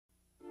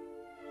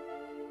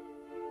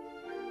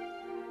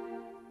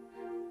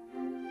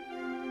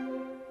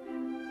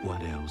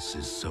What else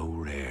is so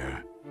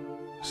rare,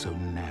 so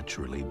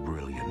naturally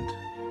brilliant,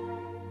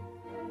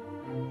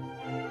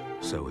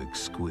 so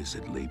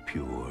exquisitely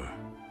pure,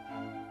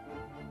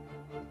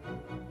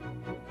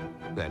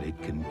 that it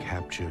can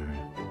capture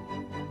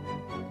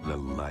the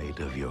light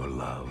of your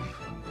love?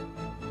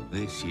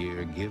 This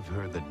year, give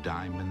her the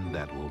diamond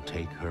that will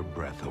take her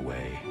breath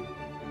away.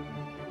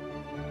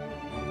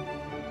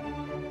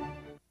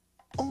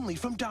 Only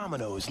from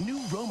Domino's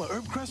new Roma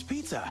herb crust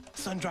pizza.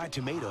 Sun-dried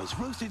tomatoes,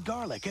 roasted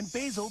garlic, and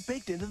basil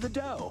baked into the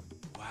dough.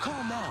 Wow.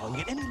 Call now and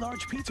get any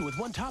large pizza with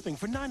one topping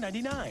for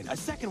 $9.99. A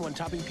second one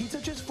topping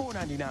pizza just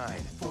 $4.99.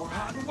 For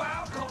hot and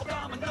wow, call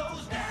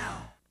Domino's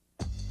now.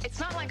 It's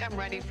not like I'm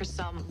ready for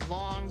some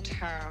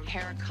long-term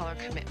hair color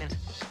commitment.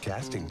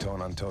 Casting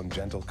tone-on-tone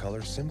gentle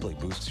color simply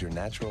boosts your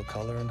natural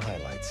color and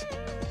highlights.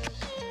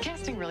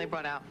 Casting really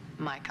brought out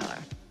my color.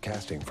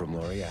 Casting from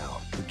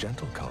L'Oreal, the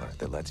gentle color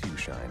that lets you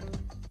shine.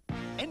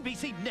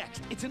 NBC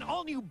next. It's an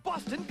all-new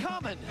Boston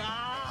Common.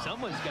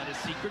 Someone's got a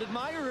secret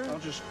admirer. I'll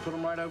just put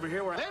them right over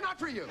here where they're not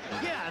for you.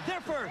 Yeah, they're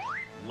for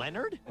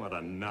Leonard. What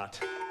a nut.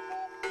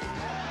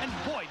 And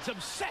Boyd's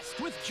obsessed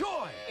with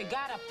joy. You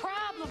got a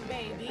problem,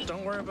 baby.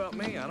 Don't worry about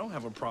me. I don't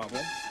have a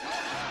problem.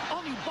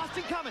 All-new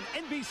Boston Common,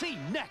 NBC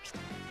next.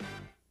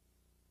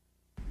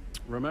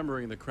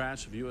 Remembering the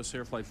crash of U.S.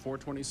 Air Flight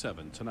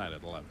 427 tonight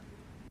at 11.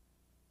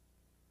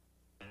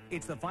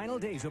 It's the final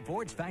days of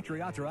Ford's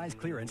factory authorized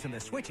clearance, and the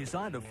switch is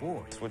on to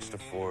Ford. Switch to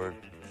Ford.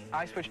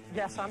 I switched.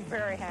 Yes, I'm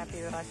very happy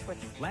that I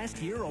switched.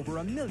 Last year, over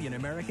 1 million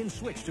Americans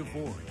switched to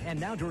Ford. And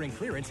now during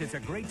clearance, it's a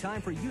great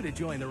time for you to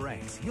join the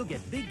ranks. You'll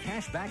get big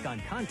cash back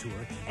on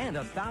Contour and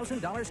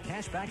 $1,000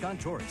 cash back on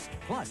Taurus.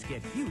 Plus,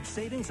 get huge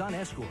savings on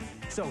Escort.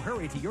 So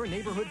hurry to your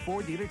neighborhood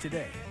Ford dealer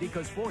today,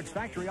 because Ford's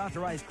factory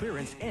authorized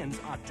clearance ends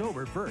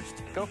October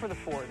 1st. Go for the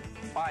Ford.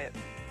 Buy it.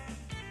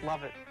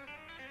 Love it.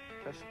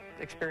 Just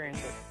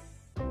experience it.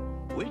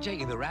 We're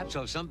taking the wraps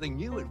off something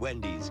new at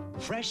Wendy's.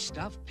 Fresh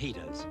stuffed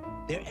pitas.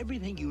 They're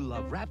everything you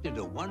love wrapped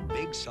into one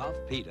big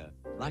soft pita.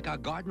 Like our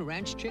Garden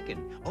Ranch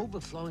chicken,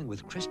 overflowing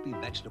with crispy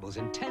vegetables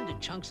and tender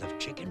chunks of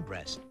chicken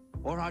breast.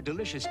 Or our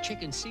delicious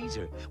chicken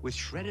Caesar with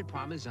shredded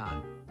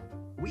Parmesan.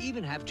 We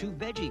even have 2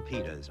 veggie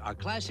pitas, our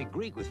classic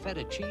Greek with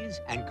feta cheese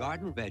and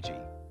garden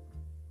veggie.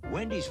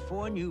 Wendy's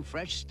 4 new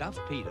fresh stuffed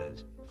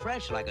pitas.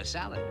 Fresh like a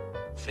salad,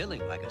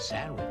 filling like a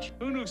sandwich.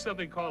 Who knew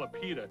something called a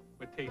pita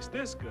would taste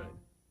this good?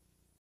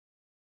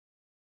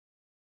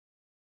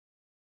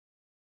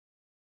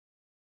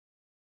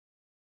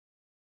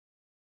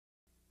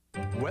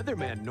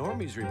 Weatherman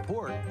Normie's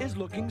report is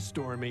looking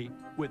stormy,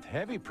 with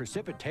heavy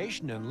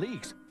precipitation and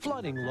leaks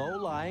flooding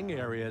low-lying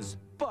areas.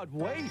 But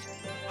wait,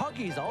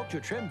 Huggies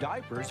UltraTrim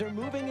diapers are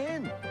moving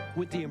in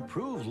with the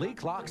improved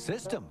leak lock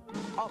system,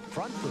 up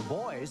front for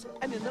boys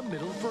and in the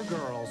middle for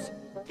girls.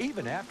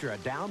 Even after a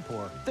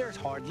downpour, there's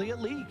hardly a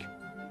leak.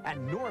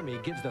 And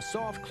Normie gives the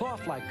soft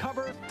cloth-like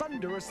cover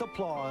thunderous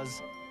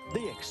applause.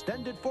 The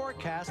extended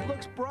forecast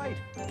looks bright,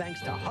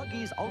 thanks to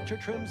Huggies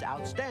UltraTrim's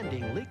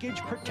outstanding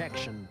leakage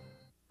protection.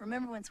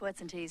 Remember when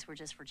sweats and tees were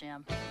just for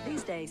gym?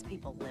 These days,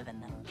 people live in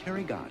them.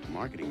 Carrie Gott,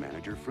 Marketing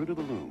Manager, Fruit of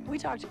the Loom. We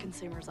talk to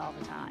consumers all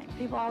the time.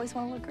 People always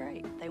want to look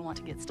great. They want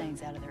to get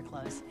stains out of their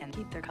clothes and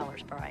keep their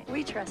colors bright.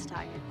 We trust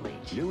Tide with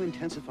Bleach. New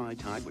intensified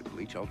Tide with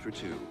Bleach Ultra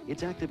 2.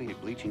 Its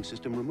activated bleaching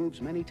system removes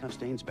many tough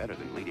stains better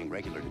than leading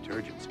regular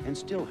detergents and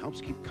still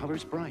helps keep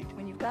colors bright.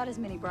 When you've got as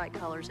many bright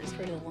colors as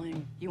Fruit of the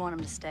Loom, you want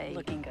them to stay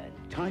looking good.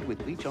 Tide with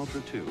Bleach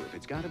Ultra 2. If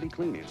it's got to be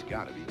clean, it's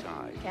got to be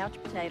Tide.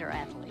 Couch potato or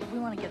athlete, we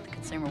want to give the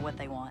consumer what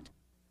they want.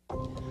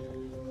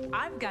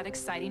 I've got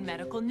exciting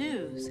medical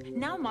news.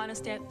 Now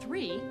Monistat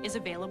 3 is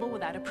available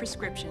without a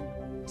prescription.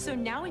 So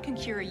now we can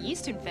cure a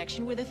yeast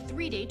infection with a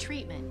 3-day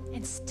treatment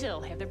and still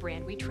have the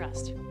brand we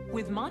trust.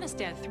 With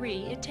Monistat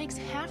 3, it takes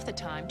half the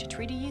time to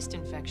treat a yeast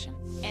infection.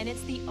 And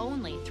it's the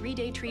only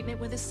 3-day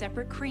treatment with a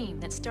separate cream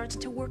that starts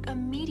to work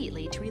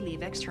immediately to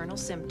relieve external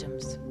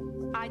symptoms.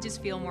 I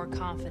just feel more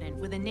confident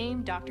with a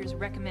name doctors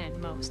recommend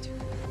most.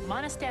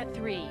 Monistat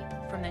 3,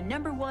 from the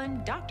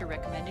 #1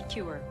 doctor-recommended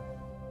cure.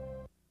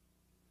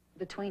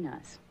 Between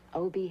us,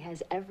 OB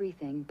has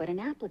everything but an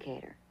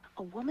applicator.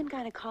 A woman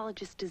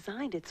gynecologist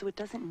designed it so it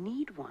doesn't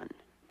need one.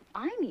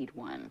 I need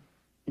one.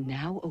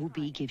 Now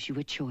OB gives you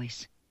a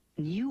choice.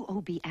 New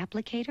OB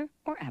applicator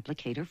or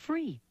applicator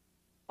free.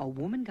 A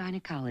woman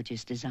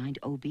gynecologist designed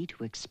OB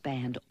to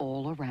expand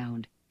all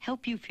around.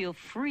 Help you feel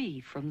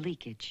free from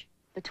leakage.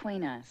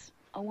 Between us,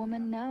 a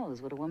woman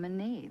knows what a woman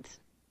needs.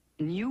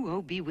 New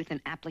OB with an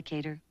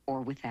applicator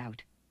or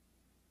without.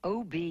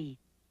 OB,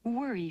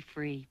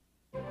 worry-free.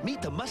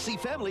 Meet the must-see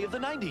family of the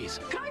 90s.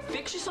 Can I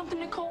fix you something,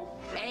 Nicole?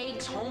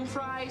 Eggs, home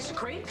fries,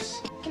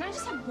 crepes? Can I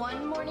just have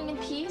one morning in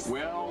peace?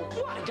 Well,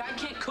 what? A guy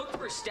can't cook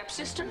for his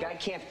stepsister? A guy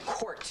can't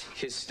court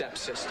his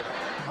stepsister.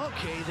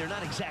 Okay, they're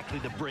not exactly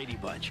the Brady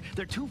Bunch.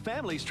 They're 2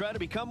 families trying to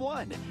become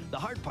one. The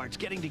hard part's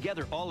getting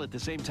together all at the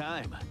same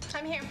time.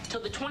 I'm here.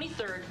 Till the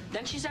 23rd,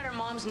 then she's at her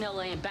mom's in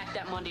L.A. and back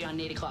that Monday on an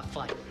 8 o'clock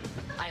flight.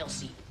 I'll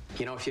see.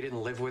 You know, if you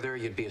didn't live with her,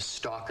 you'd be a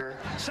stalker.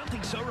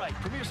 Something So Right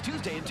premieres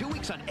Tuesday in 2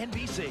 weeks on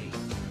NBC.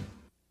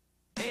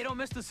 Hey, don't don't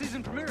miss the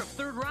season premiere of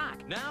Third Rock.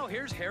 Now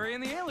here's Harry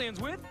and the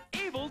Aliens with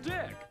Evil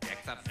Dick.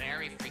 Dick's a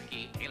very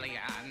freaky alien.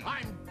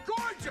 I'm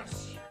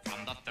gorgeous!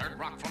 From the third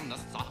rock from the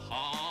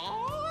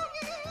Sahara.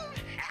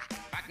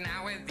 But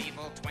now his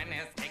evil twin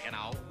is taken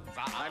over.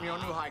 I'm your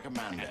new high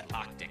commander. And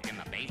locked Dick in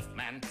the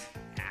basement.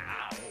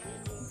 Ow.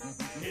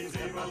 He's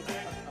Evil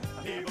Dick,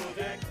 Evil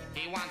Dick.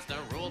 He wants to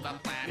rule the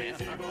planet.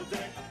 He's Evil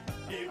Dick,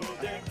 Evil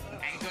Dick.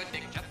 And good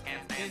Dick just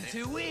can't stand In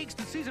 2 weeks,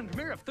 the season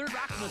premiere of Third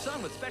Rock from the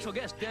Sun with special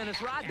guest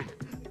Dennis Rodman.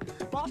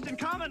 Boston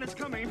Common is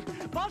coming.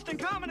 Boston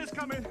Common is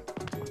coming.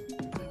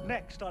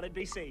 Next on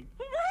NBC.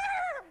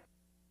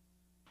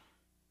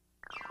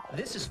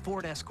 This is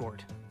Ford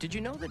Escort. Did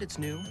you know that it's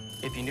new?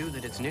 If you knew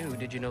that it's new,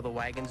 did you know the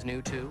wagon's new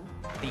too?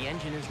 The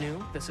engine is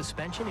new, the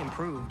suspension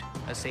improved.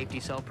 A safety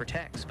cell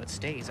protects but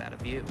stays out of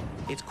view.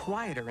 It's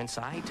quieter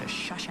inside to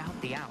shush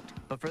out the out.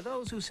 But for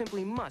those who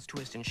simply must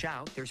twist and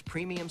shout, there's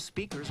premium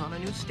speakers on a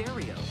new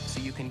stereo,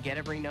 so you can get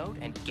every note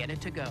and get it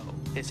to go.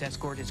 This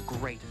Escort is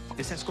great.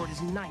 This Escort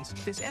is nice.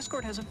 This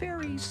Escort has a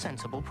very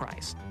sensible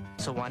price.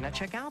 So why not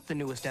check out the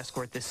newest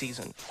Escort this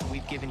season?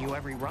 We've given you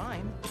every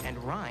rhyme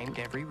and rhymed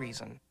every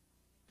reason.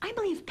 I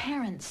believe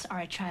parents are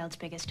a child's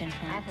biggest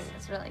influence. I think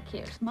that's really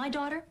cute. My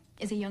daughter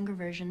is a younger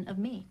version of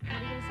me. What are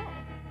you gonna say?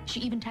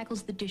 She even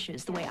tackles the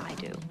dishes the way I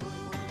do.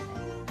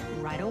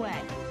 Right away,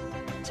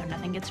 so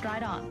nothing gets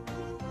dried on.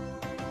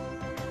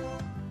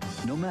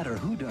 No matter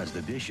who does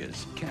the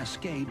dishes,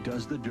 Cascade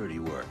does the dirty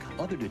work.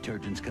 Other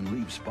detergents can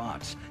leave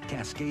spots.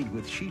 Cascade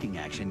with sheeting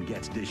action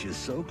gets dishes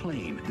so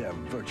clean, they're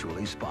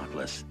virtually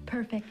spotless.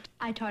 Perfect.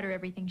 I taught her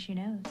everything she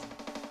knows.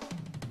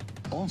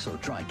 Also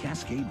try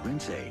Cascade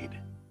Rinse Aid.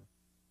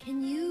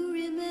 Can you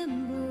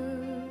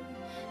remember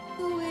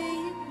the way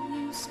it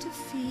used to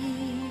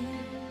feel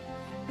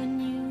when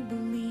you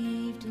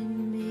believed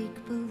in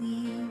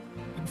make-believe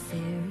and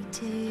fairy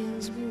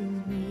tales were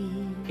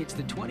real? It's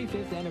the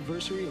 25th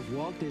anniversary of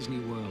Walt Disney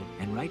World,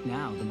 and right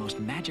now, the most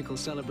magical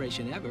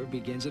celebration ever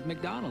begins at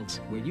McDonald's,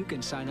 where you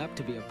can sign up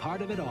to be a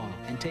part of it all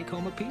and take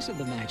home a piece of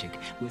the magic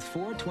with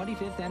 4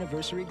 25th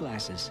anniversary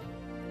glasses.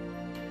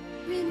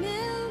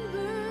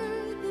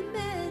 Remember the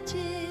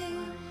magic.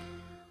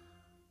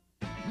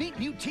 Meet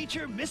new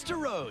teacher, Mr.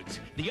 Rhodes.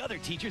 The other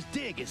teachers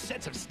dig his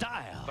sense of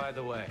style. By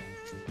the way,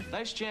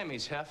 nice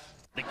jammies, Hef.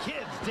 The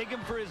kids dig him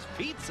for his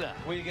pizza.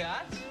 What you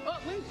got? Oh,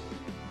 wait.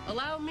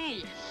 Allow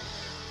me.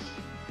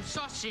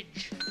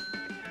 Sausage.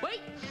 Wait.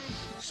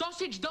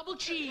 Sausage double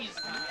cheese.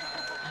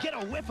 Get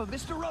a whiff of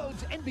Mr.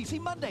 Rhodes NBC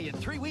Monday in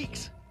 3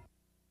 weeks.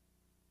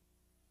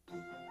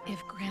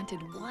 If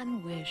granted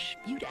one wish,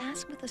 you'd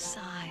ask with a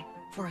sigh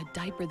for a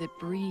diaper that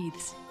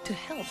breathes to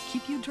help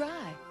keep you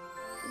dry.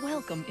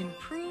 Welcome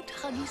Improved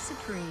Huggies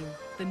Supreme.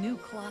 The new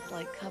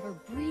cloth-like cover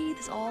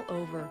breathes all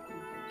over.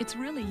 It's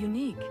really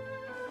unique.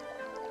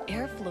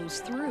 Air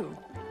flows through,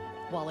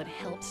 while it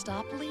helps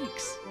stop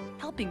leaks,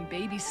 helping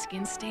baby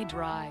skin stay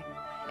dry.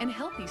 And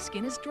healthy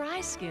skin is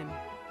dry skin.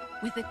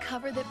 With a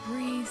cover that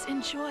breathes,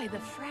 enjoy the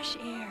fresh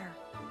air.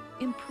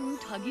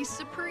 Improved Huggies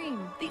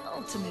Supreme, the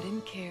ultimate in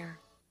care.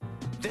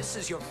 This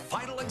is your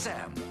final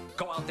exam.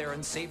 Go out there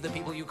and save the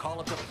people you call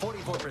up to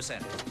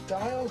 44%.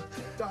 Dial,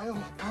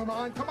 come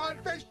on,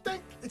 fish,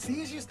 think. It's the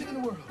easiest thing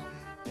in the world.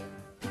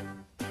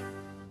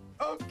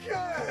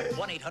 Okay.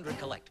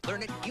 1-800-COLLECT.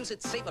 Learn it, use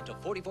it, save up to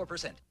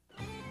 44%.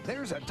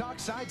 There's a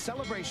dockside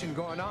celebration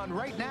going on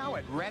right now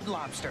at Red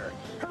Lobster.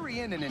 Hurry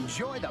in and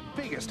enjoy the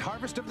biggest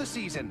harvest of the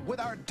season with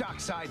our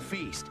dockside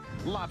feast.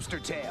 Lobster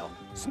tail,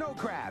 snow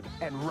crab,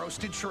 and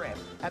roasted shrimp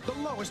at the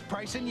lowest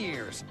price in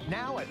years.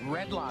 Now at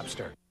Red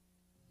Lobster.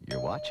 You're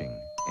watching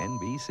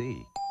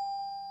NBC.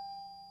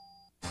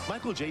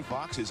 Michael J.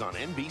 Fox is on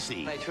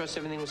NBC. I trust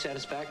everything was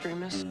satisfactory,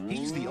 miss?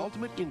 He's the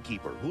ultimate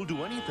innkeeper who'll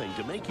do anything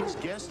to make his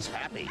guests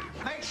happy.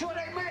 Make sure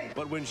they make.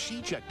 But when she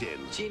checked in,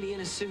 Genie in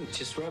a suit,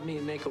 just rub me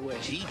and make a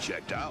wish. he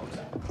checked out.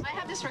 I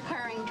have this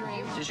recurring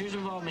dream. Does yours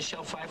involve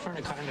Michelle Pfeiffer and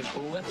a kind of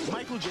cool whip?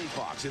 Michael J.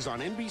 Fox is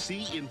on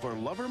NBC in For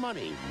Love or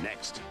Money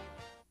next.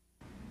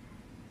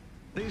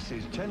 This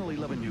is Channel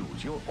 11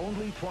 News, your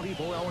only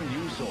 24-hour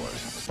news source.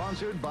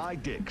 Sponsored by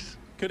Dick's.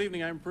 Good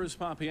evening, I'm Bruce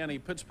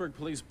Pompiani. Pittsburgh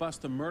police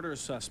bust a murder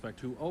suspect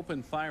who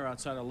opened fire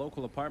outside a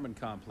local apartment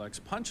complex.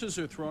 Punches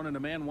are thrown and a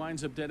man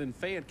winds up dead in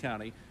Fayette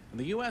County. And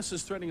the U.S.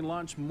 is threatening to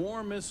launch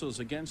more missiles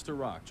against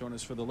Iraq. Join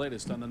us for the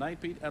latest on the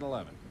Nightbeat at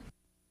 11.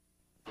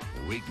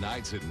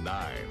 Weeknights at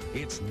 9,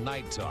 it's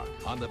Nighttalk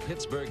on the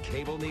Pittsburgh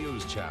Cable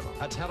News Channel,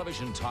 a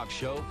television talk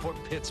show for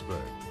Pittsburgh.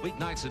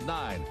 Weeknights at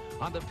 9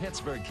 on the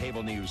Pittsburgh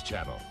Cable News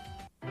Channel.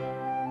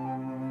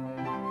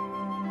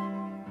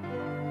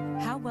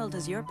 How well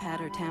does your pad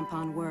or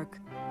tampon work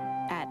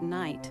at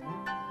night?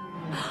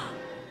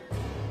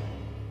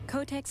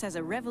 Kotex has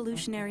a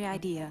revolutionary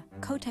idea.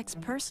 Kotex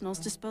Personals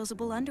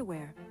disposable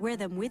underwear. Wear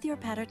them with your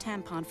pad or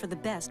tampon for the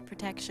best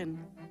protection.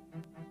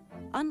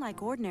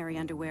 Unlike ordinary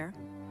underwear,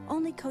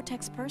 only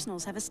Kotex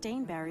Personals have a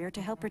stain barrier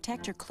to help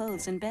protect your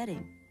clothes and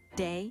bedding,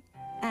 day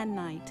and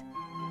night.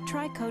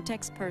 Try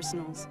Kotex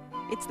Personals.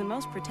 It's the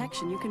most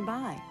protection you can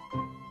buy.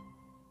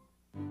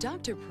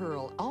 Dr.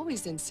 Pearle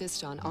always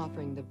insists on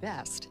offering the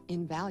best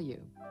in value.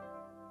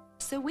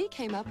 So we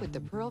came up with the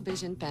Pearle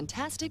Vision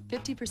Fantastic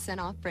 50%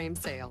 off frame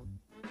sale.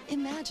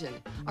 Imagine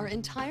our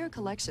entire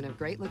collection of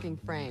great-looking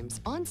frames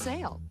on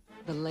sale.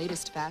 The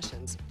latest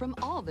fashions from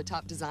all the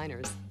top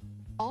designers.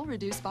 All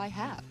reduced by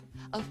half,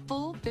 a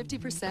full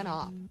 50%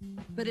 off.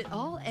 But it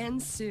all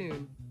ends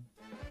soon.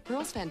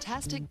 Pearle's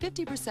Fantastic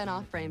 50%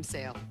 off frame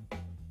sale.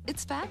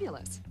 It's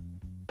fabulous.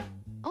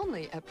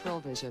 Only at Pearle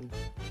Vision.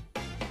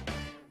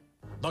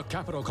 The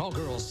Capital Call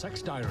Girls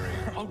Sex Diary,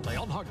 only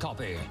on hard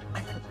copy.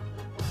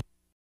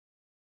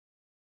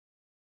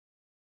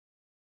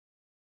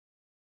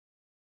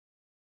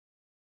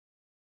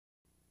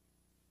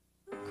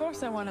 Of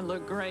course I want to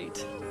look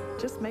great.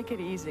 Just make it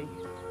easy.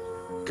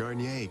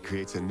 Garnier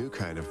creates a new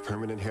kind of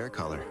permanent hair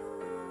color.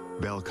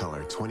 Bell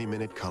Color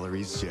 20-minute Color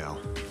Ease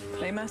Gel.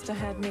 They must have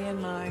had me in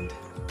mind.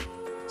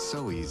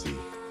 So easy.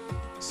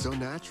 So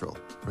natural.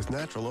 With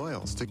natural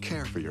oils to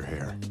care for your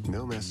hair.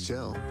 No mess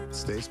gel.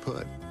 Stays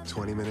put.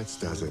 20 minutes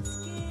does it.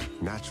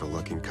 Natural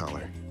looking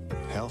color.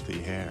 Healthy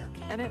hair.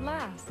 And it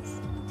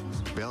lasts.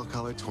 Bell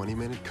Color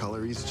 20-minute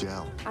Color Ease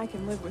Gel. I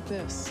can live with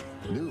this.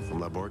 New from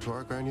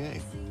Laboratoire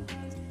Garnier.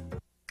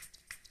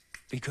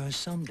 Because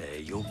someday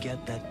you'll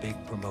get that big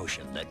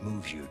promotion that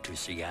moves you to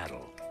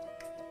Seattle.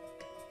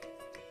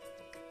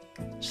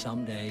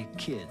 Someday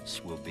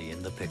kids will be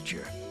in the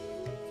picture.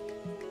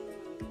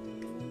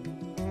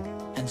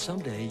 And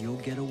someday you'll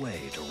get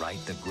away to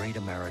write the great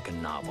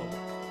American novel.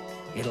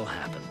 It'll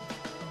happen.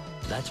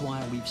 That's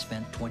why we've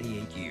spent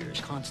 28 years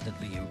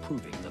constantly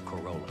improving the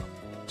Corolla.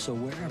 So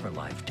wherever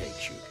life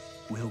takes you,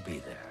 we'll be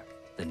there.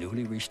 The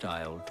newly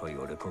restyled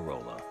Toyota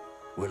Corolla.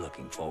 We're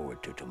looking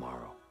forward to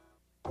tomorrow.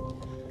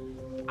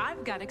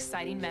 I've got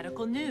exciting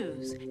medical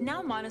news.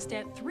 Now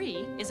Monistat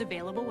 3 is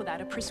available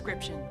without a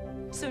prescription.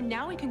 So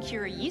now we can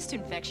cure a yeast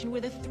infection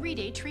with a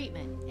 3-day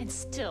treatment and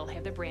still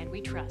have the brand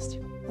we trust.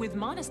 With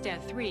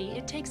Monistat 3,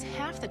 it takes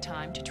half the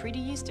time to treat a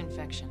yeast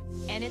infection.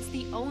 And it's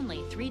the only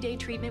 3-day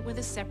treatment with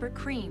a separate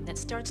cream that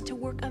starts to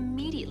work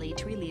immediately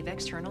to relieve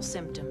external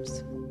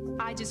symptoms.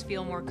 I just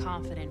feel more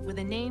confident with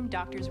a name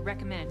doctors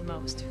recommend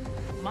most.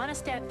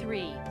 Monistat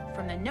 3,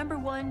 from the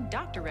 #1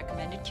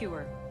 doctor-recommended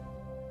cure.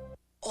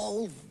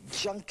 Old,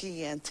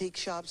 junky antique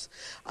shops.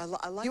 I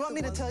like. You want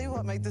me to tell you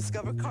what my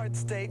Discover card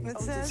statement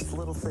says? Just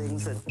little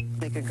things that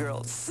make a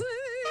girl sing.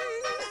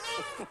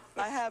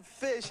 I have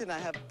fish, and I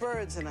have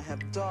birds, and I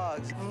have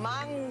dogs.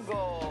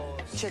 Mango.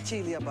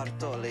 Cecilia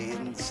Bartoli,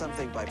 and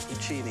something by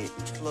Puccini.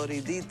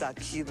 Floridita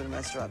Cuban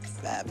restaurant,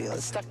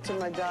 fabulous. Stuck to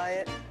my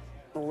diet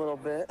a little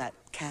bit. That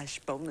cash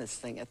bonus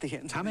thing at the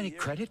end. How many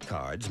credit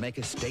cards make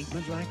a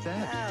statement like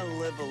that?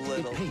 Live a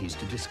little. It pays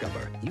to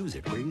Discover. Use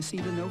it where you see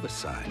the Novus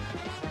sign.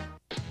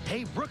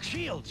 Hey, Brooke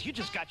Shields, you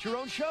just got your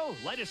own show.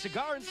 Light a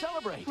cigar and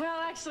celebrate.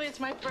 Well, actually, it's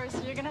my first,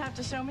 so you're going to have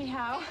to show me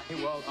how.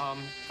 Hey, well,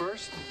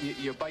 first,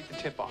 you bite the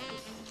tip off.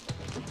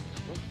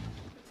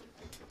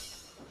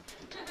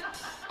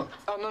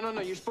 Oh,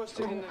 no, you're supposed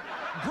to...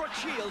 Brooke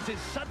Shields is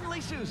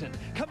Suddenly Susan,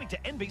 coming to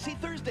NBC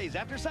Thursdays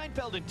after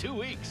Seinfeld in 2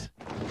 weeks.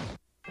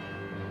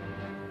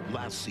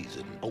 Last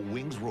season, a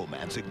Wings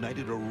romance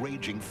ignited a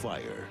raging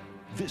fire.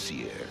 This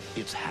year,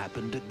 it's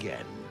happened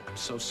again. I'm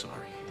so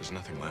sorry. There's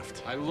nothing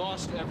left. I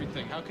lost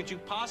everything. How could you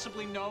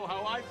possibly know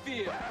how I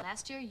feel?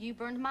 Last year, you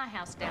burned my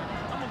house down.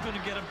 I'm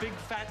gonna get a big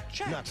fat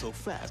check. Not so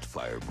fast,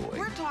 Fireboy.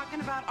 We're talking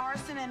about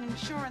arson and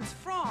insurance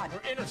fraud.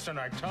 We're innocent,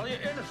 I tell you,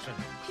 innocent.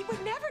 He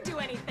would never do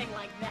anything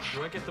like that.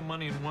 Do I get the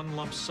money in one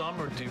lump sum,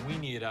 or do we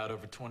need it out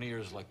over 20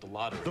 years like the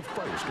lottery? The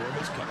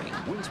Firestorm is coming.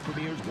 Wings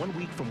premieres 1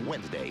 week from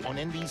Wednesday on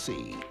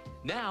NBC.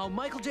 Now,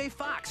 Michael J.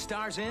 Fox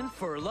stars in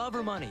For Love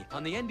or Money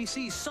on the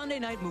NBC Sunday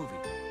night movie.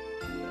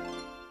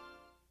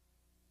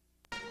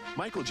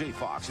 Michael J.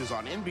 Fox is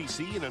on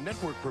NBC in a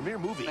network premiere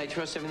movie. I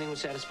trust everything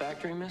was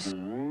satisfactory, miss?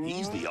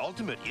 He's the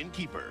ultimate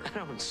innkeeper. I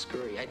don't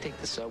scurry. I take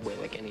the subway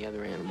like any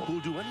other animal.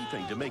 Who'll do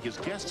anything to make his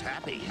guests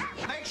happy.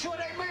 Make sure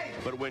they make.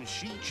 But when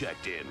she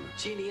checked in...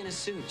 Genie in a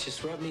suit.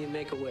 Just rub me and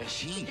make a wish.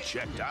 She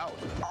checked out.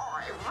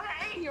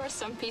 You're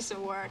some piece of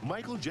work.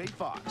 Michael J.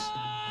 Fox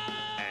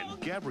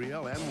and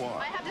Gabrielle Anwar.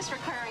 I have this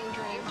recurring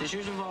dream. Does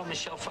yours involve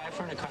Michelle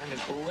Pfeiffer in a car in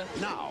a cool whip?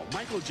 Now,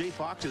 Michael J.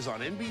 Fox is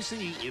on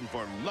NBC in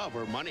For Love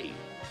or Money.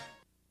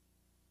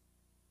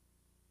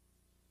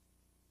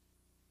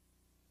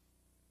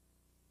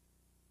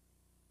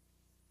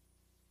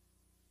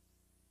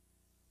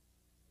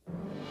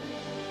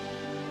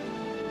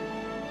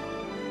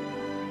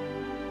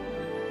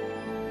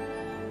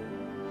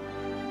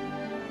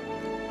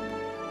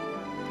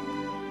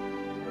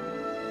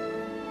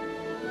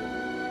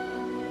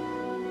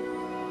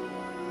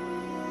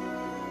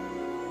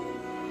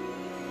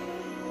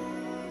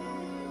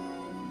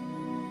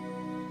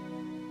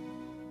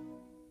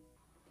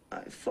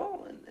 I've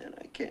fallen and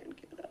I can't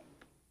get up.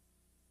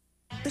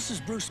 This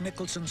is Bruce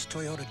Nicholson's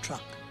Toyota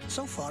truck.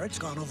 So far, it's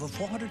gone over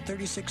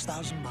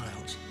 436,000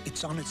 miles.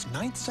 It's on its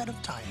 9th set of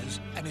tires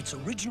and its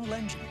original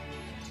engine.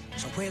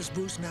 So where's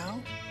Bruce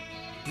now?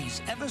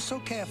 He's ever so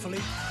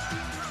carefully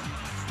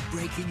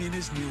breaking in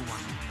his new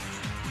one.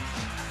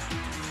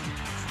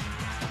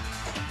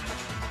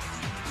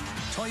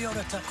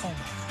 Toyota Tacoma.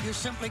 You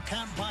simply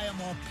can't buy a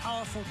more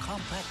powerful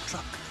compact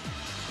truck.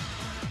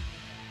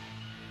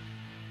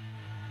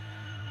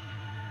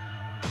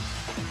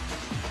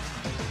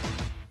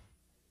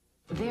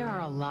 There are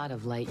a lot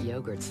of light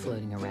yogurts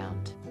floating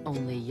around.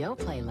 Only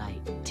Yoplait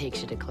Light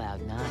takes you to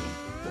Cloud 9.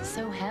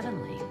 So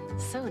heavenly,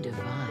 so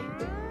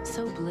divine,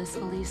 so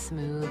blissfully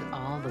smooth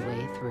all the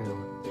way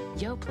through.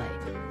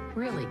 Yoplait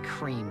really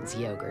creams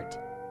yogurt.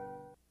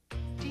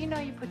 Do you know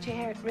you put your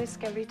hair at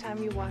risk every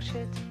time you wash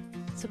it?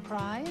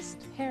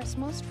 Surprised? Hair's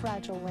most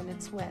fragile when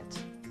it's wet.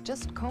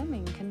 Just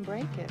combing can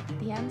break it.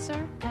 The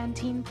answer?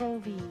 Pantene Pro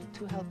V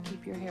to help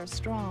keep your hair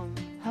strong,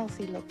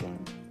 healthy looking,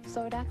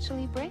 so it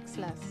actually breaks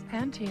less.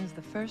 Pantene's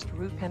the first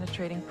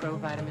root-penetrating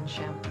pro-vitamin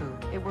shampoo.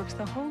 It works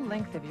the whole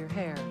length of your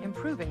hair,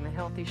 improving the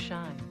healthy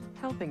shine,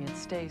 helping it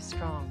stay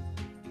strong.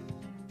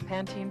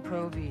 Pantene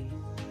Pro V,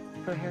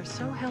 for hair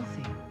so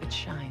healthy, it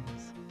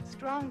shines.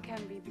 Strong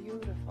can be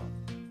beautiful.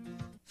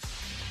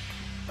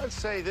 Let's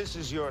say this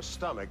is your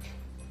stomach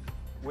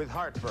with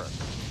heartburn.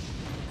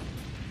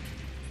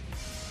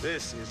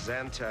 This is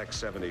Zantac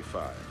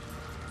 75.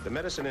 The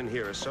medicine in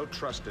here is so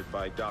trusted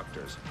by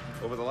doctors.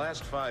 Over the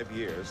last 5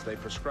 years, they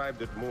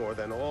prescribed it more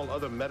than all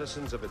other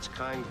medicines of its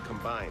kind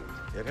combined.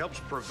 It helps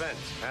prevent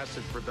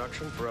acid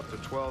production for up to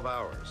 12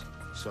 hours.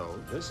 So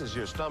this is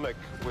your stomach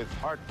with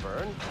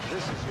heartburn.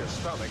 This is your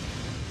stomach,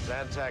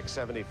 Zantac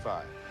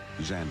 75.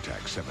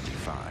 Zantac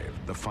 75,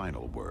 the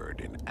final word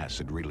in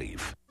acid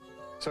relief.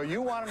 So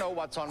you want to know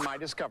what's on my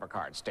Discover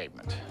card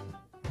statement?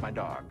 My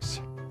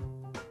dogs.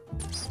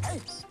 Hey,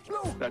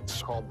 no!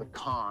 That's called the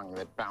Kong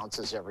that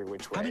bounces every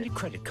which way. How many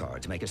credit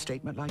cards make a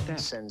statement like that?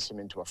 Sends him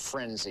into a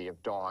frenzy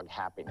of dog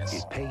happiness.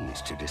 It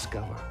pays to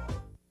discover.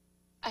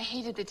 I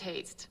hated the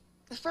taste.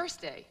 The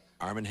first day.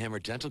 Arm & Hammer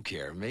Dental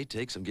Care may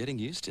take some getting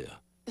used to.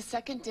 The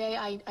second day,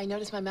 I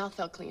noticed my mouth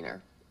felt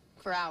cleaner.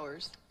 For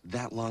hours.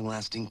 That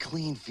long-lasting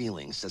clean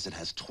feeling says it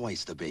has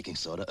twice the baking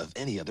soda of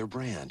any other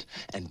brand.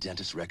 And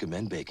dentists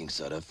recommend baking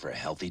soda for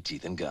healthy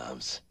teeth and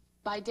gums.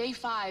 By day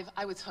 5,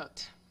 I was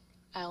hooked.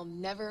 I'll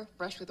never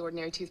brush with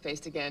ordinary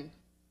toothpaste again.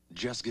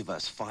 Just give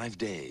us 5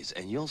 days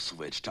and you'll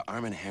switch to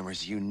Arm &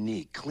 Hammer's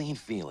unique clean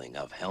feeling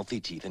of healthy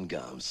teeth and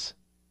gums.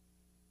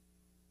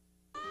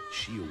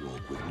 She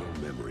awoke with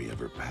no memory of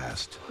her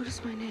past. What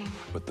is my name?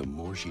 But the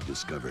more she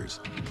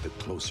discovers, the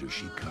closer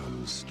she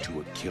comes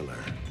to a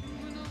killer.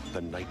 The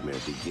nightmare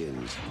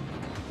begins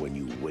when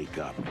you wake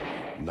up.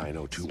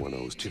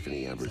 90210's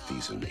Tiffany Amber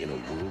Thiessen in a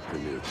world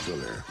premiere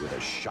thriller with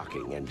a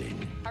shocking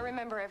ending. I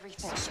remember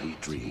everything.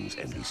 Sweet Dreams,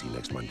 NBC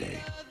next Monday.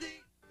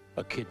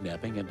 A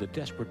kidnapping and a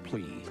desperate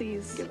plea.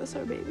 Please give us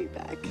our baby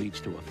back.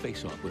 Leads to a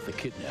face-off with the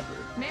kidnapper.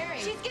 Mary!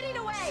 She's getting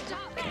away!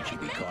 Stop! Can she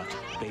be caught?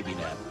 Baby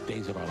Nap,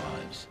 Days of Our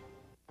Lives.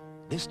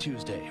 This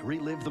Tuesday,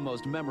 relive the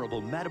most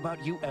memorable Mad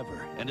About You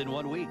ever. And in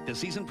 1 week, the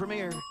season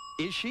premiere.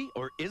 Is she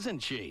or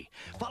isn't she?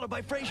 Followed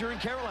by Frasier and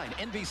Caroline,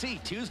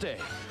 NBC, Tuesday.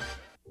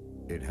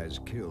 It has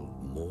killed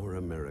more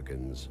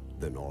Americans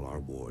than all our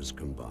wars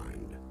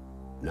combined.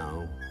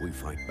 Now we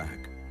fight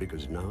back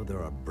because now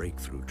there are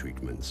breakthrough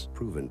treatments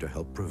proven to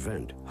help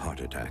prevent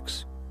heart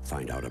attacks.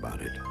 Find out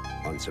about it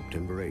on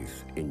September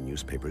 8th in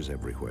newspapers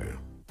everywhere.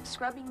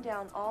 Scrubbing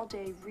down all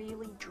day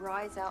really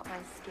dries out my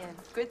skin.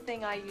 Good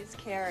thing I use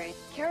Carey.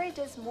 Carey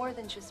does more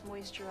than just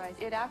moisturize.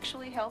 It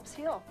actually helps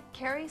heal.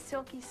 Carey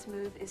Silky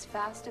Smooth is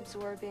fast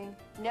absorbing,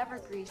 never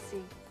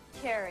greasy.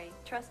 Carey,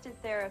 trusted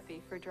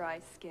therapy for dry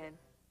skin.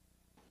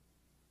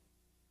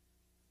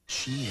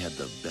 She had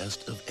the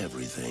best of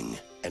everything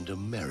and a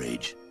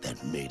marriage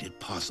that made it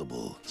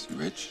possible. You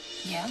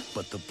rich? Yeah.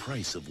 But the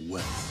price of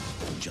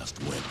wealth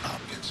just went up.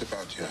 It's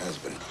about your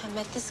husband. I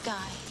met this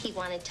guy. He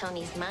wanted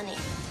Tony's money.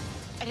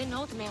 I didn't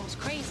know the man was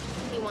crazy.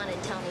 He wanted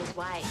Tony's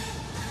wife.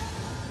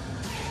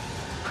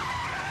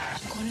 I'm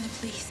going to the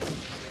police.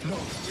 No,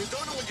 you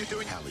don't know what you're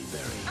doing. Halle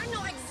Berry, I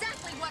know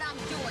exactly what I'm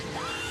doing.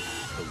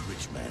 the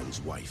rich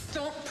man's wife.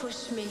 Don't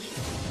push me.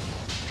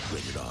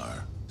 Rated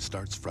R.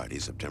 Starts Friday,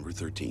 September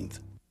 13th.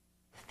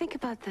 Think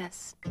about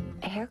this.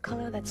 A hair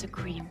color that's a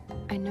cream.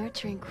 A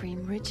nurturing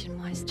cream rich in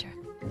moisture.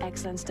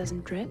 Excellence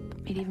doesn't drip,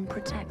 it even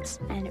protects,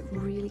 and it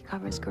really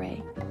covers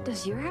gray.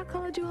 Does your hair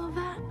color do all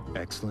that?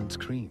 Excellence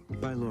Cream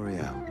by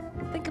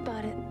L'Oreal. Think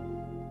about it.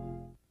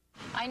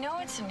 I know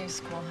it's a new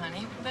school,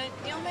 honey, but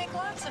you'll make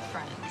lots of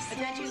friends.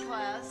 Attention,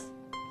 class.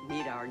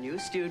 Meet our new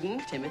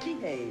student, Timothy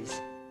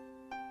Hayes.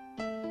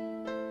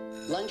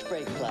 Lunch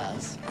break,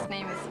 class. His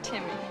name is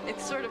Timmy.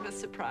 It's sort of a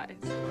surprise.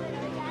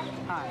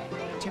 Hi,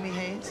 Timmy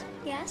Hayes?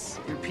 Yes?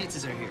 Your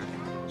pizzas are here.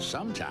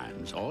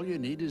 Sometimes all you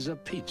need is a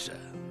pizza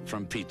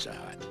from Pizza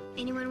Hut.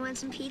 Anyone want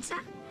some pizza?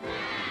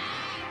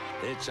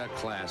 It's a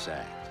class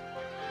act.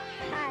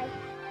 Hi.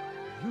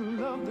 You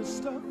love the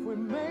stuff we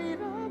made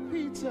at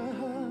Pizza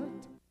Hut.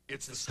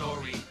 It's the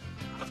story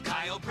of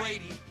Kyle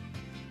Brady,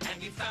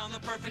 and he found the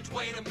perfect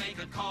way to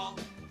make a call.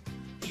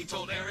 He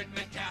told Eric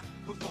Metcalf,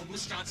 who phoned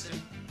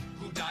Wisconsin,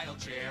 who dialed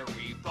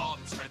Jerry Ball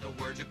and spread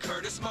the word to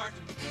Curtis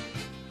Martin.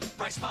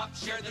 Bryce Pop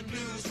shared the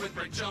news with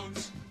Brett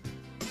Jones.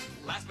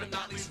 Last but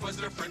not least was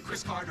their friend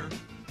Chris Carter.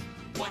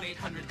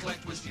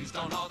 1-800-COLLECT was used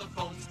on all the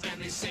phones,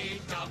 and they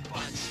saved a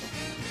bunch.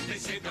 They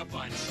saved a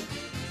bunch.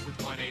 With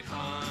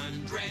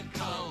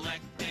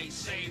 1-800-COLLECT, they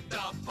saved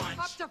a bunch.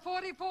 Up to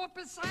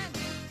 44%.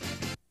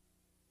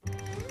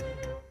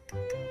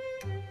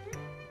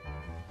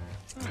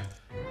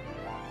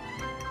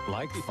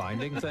 Like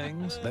finding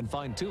things? Then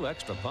find 2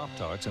 extra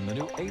Pop-Tarts in the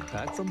new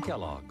 8-pack from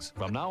Kellogg's.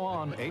 From now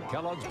on, 8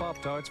 Kellogg's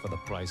Pop-Tarts for the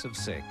price of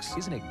 6.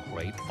 Isn't it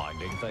great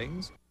finding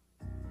things?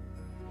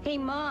 Hey,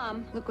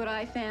 Mom, look what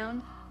I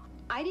found.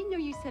 I didn't know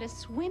you set a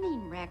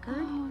swimming record.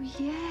 Oh,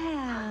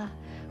 yeah.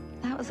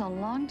 That was a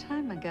long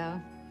time ago.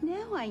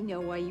 Now I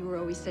know why you were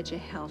always such a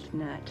health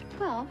nut.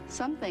 Well,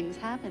 some things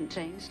haven't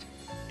changed.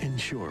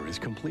 Ensure is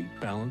complete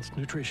balanced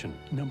nutrition.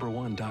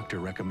 #1 doctor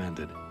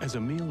recommended. As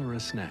a meal or a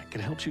snack,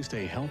 it helps you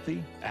stay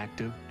healthy,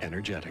 active,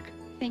 energetic.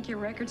 Think your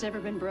record's ever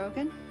been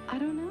broken? I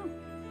don't know.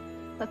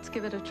 Let's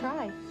give it a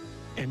try.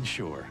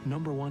 Ensure,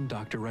 #1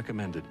 doctor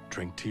recommended.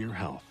 Drink to your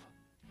health.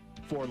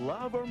 For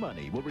Love or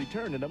Money will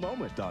return in a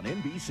moment on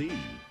NBC.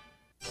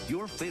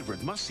 Your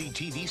favorite must-see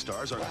TV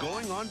stars are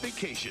going on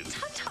vacation.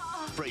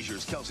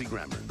 Frasier's Kelsey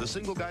Grammer, The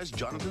Single Guy's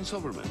Jonathan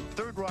Silverman,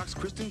 Third Rock's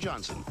Kristen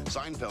Johnson,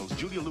 Seinfeld's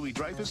Julia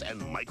Louis-Dreyfus, and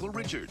Michael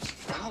Richards.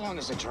 How long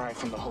is the drive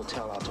from the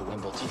hotel out to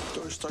Wimbledon?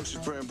 Doris Stokes'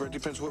 brand, but it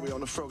depends where we are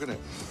on the frog in it.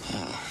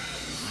 I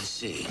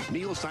see.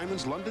 Neil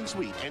Simon's London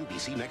Suite,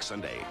 NBC next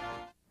Sunday.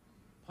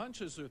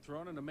 Punches are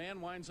thrown and a man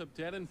winds up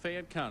dead in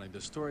Fayette County. The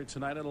story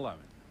tonight at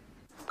 11.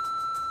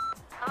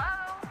 Hello?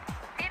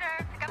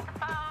 Peter, pick up the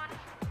phone.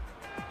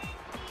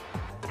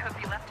 I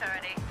hope you left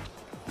already.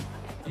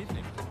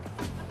 Evening.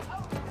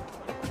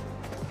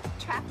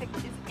 Traffic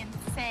is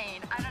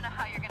insane. I don't know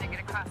how you're going to get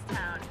across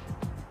town.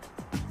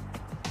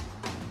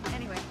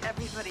 Anyway,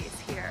 everybody is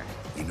here.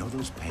 You know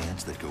those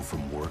pants that go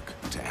from work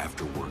to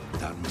after work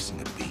without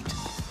missing a beat?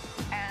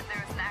 And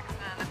there was an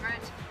accident on the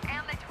bridge,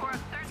 and they tore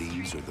up 3rd Street.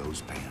 These are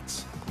those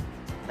pants.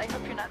 I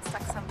hope you're not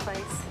stuck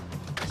someplace.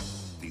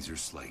 These are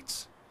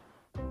slates.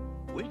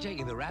 We're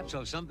taking the wraps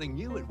off something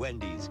new at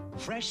Wendy's.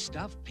 Fresh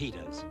stuffed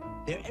pitas.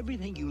 They're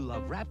everything you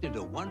love wrapped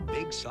into one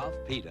big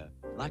soft pita.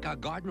 Like our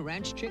Garden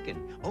Ranch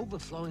chicken,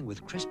 overflowing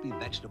with crispy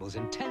vegetables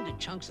and tender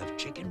chunks of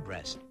chicken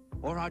breast.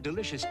 Or our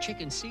delicious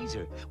chicken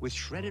Caesar with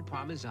shredded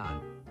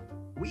Parmesan.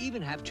 We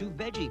even have 2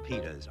 veggie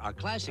pitas, our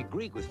classic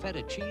Greek with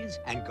feta cheese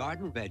and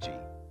garden veggie.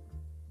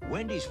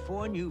 Wendy's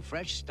 4 new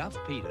fresh stuffed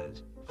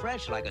pitas.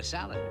 Fresh like a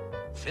salad,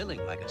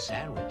 filling like a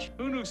sandwich.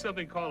 Who knew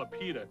something called a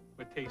pita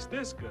would taste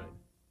this good?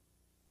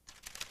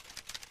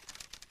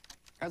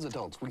 As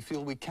adults, we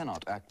feel we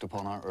cannot act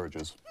upon our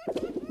urges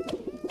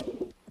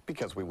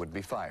because we would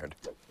be fired.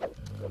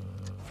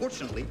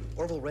 Fortunately,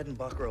 Orville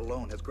Redenbacher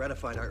alone has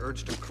gratified our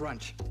urge to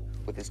crunch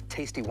with his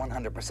tasty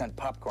 100%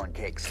 popcorn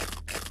cakes.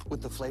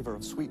 With the flavor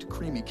of sweet,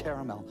 creamy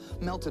caramel,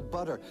 melted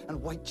butter,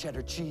 and white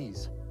cheddar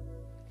cheese.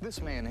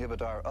 This may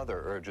inhibit our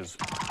other urges.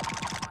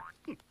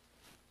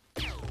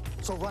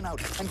 So run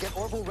out and get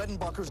Orville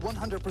Redenbacher's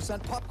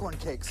 100% popcorn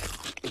cakes.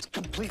 It's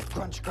complete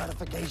crunch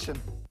gratification.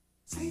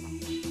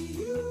 See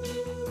you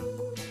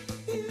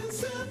in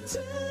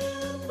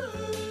September.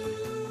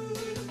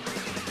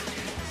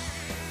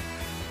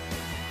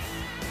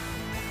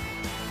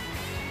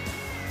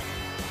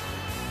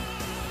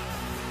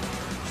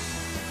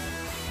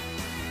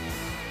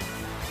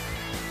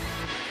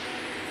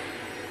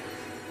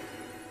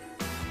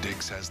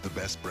 Dick's has the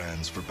best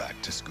brands for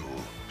back to school.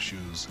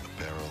 Shoes,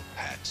 apparel,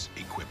 hats,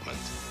 equipment.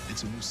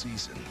 It's a new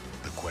season.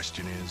 The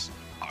question is,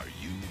 are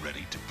you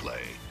ready to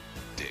play?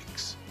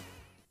 Dick's.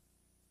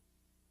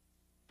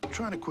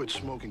 Trying to quit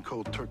smoking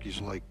cold turkey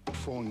is like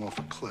falling off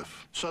a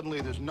cliff.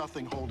 Suddenly, there's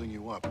nothing holding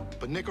you up.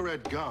 But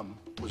Nicorette gum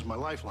was my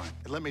lifeline.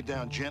 It let me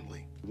down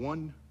gently,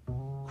 one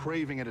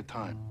craving at a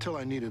time, till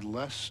I needed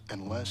less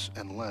and less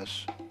and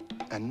less,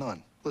 and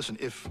none. Listen,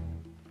 if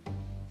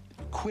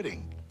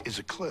quitting is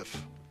a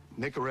cliff,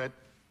 Nicorette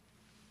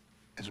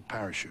is a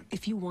parachute.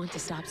 If you want to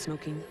stop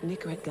smoking,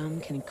 Nicorette gum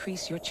can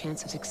increase your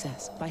chance of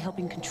success by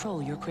helping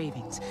control your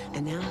cravings.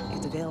 And now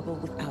it's available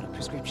without a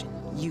prescription.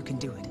 You can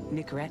do it.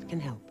 Nicorette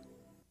can help.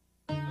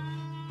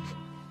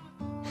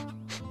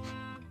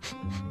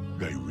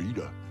 Hey,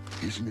 Rita,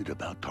 isn't it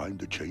about time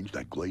to change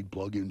that Glade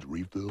plug-in's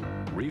refill?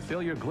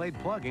 Refill your Glade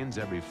plug-ins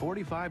every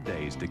 45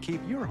 days to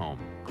keep your home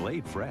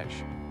Glade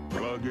fresh.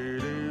 Plug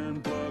it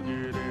in, plug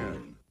it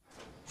in.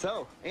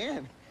 So,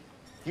 Ian,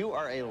 you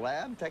are a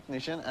lab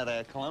technician at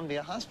a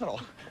Columbia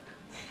hospital.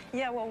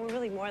 Yeah, well, we're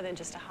really more than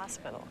just a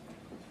hospital.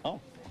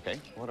 Oh, okay.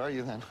 What are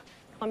you then?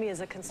 Columbia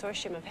is a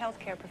consortium of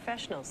healthcare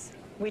professionals.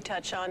 We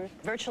touch on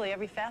virtually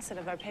every facet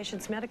of our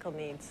patients' medical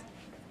needs.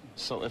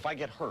 So if I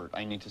get hurt,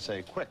 I need to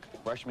say, quick,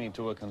 rush me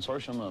to a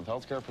consortium of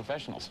healthcare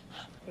professionals.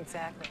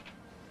 Exactly.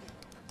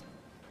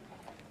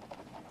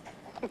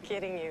 I'm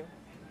kidding you.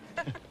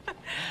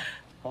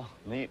 Oh,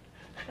 neat.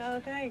 Oh,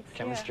 thanks.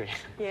 Chemistry.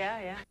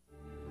 Yeah.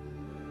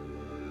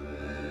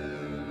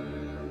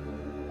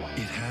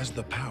 It has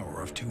the power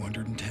of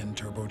 210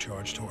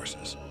 turbocharged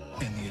horses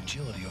and the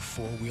agility of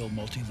four-wheel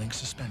multi-link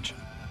suspension.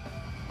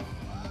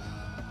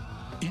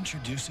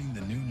 Introducing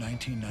the new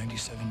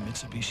 1997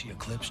 Mitsubishi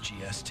Eclipse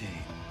GST.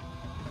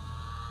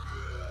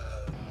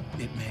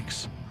 it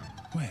makes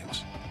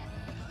waves.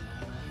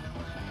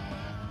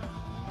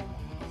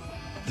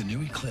 The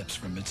new Eclipse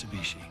from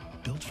Mitsubishi,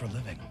 built for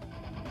living.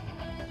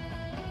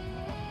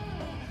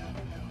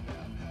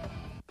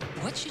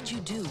 What should you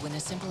do when a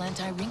simple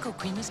anti-wrinkle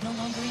cream is no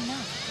longer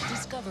enough?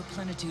 Discover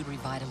Plenitude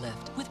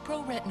Revitalift. With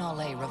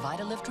Pro-Retinol A,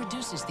 Revitalift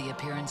reduces the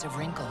appearance of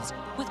wrinkles.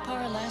 With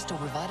Paralasto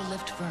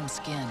Revitalift Firm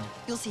Skin,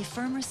 you'll see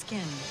firmer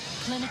skin.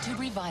 Plenitude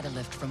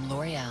Revitalift from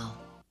L'Oreal.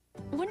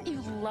 Wouldn't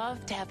you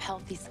love to have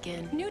healthy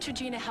skin?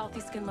 Neutrogena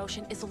Healthy Skin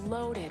Lotion is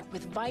loaded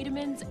with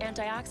vitamins,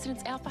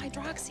 antioxidants,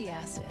 alpha-hydroxy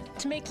acid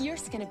to make your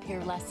skin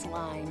appear less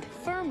lined,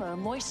 firmer,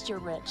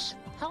 moisture-rich,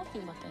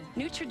 healthy-looking.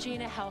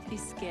 Neutrogena Healthy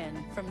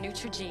Skin from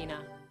Neutrogena.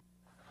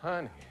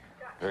 Honey,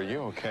 are you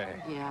okay?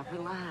 Yeah,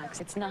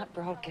 relax. It's not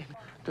broken.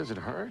 Does it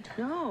hurt?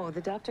 No,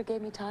 the doctor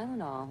gave me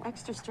Tylenol.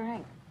 Extra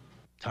strength.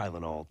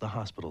 Tylenol, the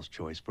hospital's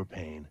choice for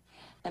pain.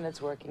 And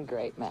it's working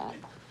great, Matt.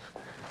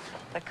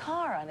 The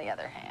car, on the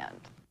other hand.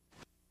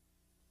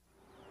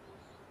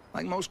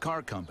 Like most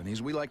car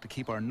companies, we like to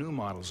keep our new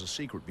models a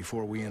secret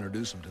before we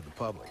introduce them to the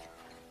public.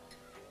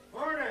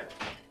 Morning!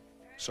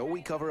 So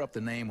we cover up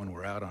the name when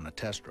we're out on a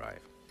test drive.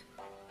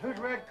 Whose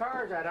red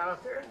car is that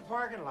out there in the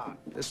parking lot?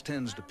 This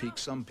tends to pique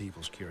some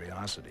people's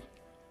curiosity.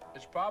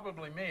 It's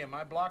probably me. Am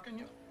I blocking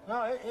you?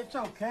 No, it's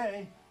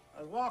okay.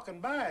 I was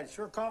walking by. It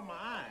sure caught my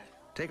eye.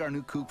 Take our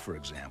new coupe, for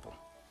example.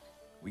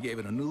 We gave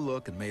it a new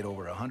look and made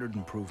over 100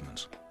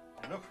 improvements.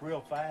 It looks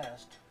real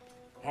fast.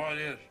 Oh, it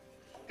is.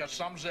 Got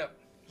some zip.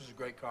 This is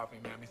great coffee,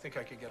 ma'am. You think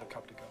I could get a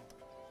cup to go?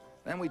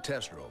 Then we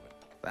test drove it,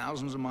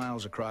 thousands of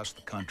miles across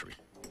the country.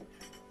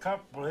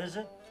 Comfortable, is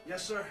it?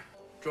 Yes, sir.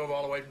 Drove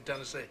all the way from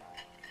Tennessee.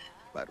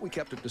 But we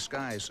kept it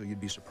disguised so you'd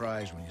be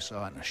surprised when you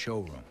saw it in a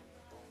showroom.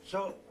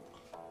 So,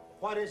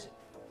 what is it?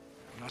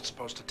 I'm not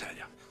supposed to tell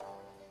you.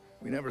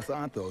 We never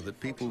thought, though, that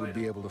people would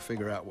be able to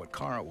figure out what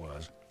car it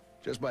was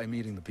just by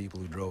meeting the people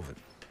who drove it.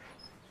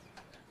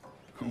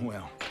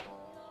 Well,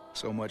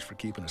 so much for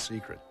keeping a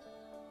secret.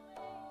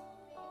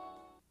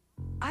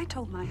 I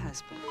told my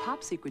husband,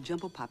 Pop Secret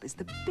Jumbo Pop is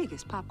the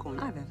biggest popcorn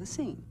I've ever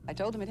seen. I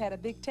told him it had a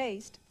big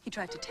taste. He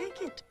tried to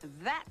take it.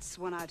 That's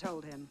when I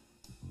told him.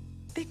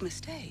 Big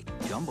mistake.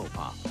 Jumbo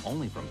Pop,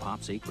 only from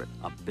Pop Secret.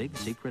 A big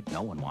secret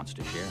no one wants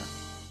to share.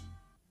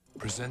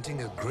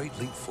 Presenting a great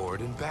leap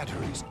forward in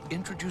batteries.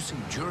 Introducing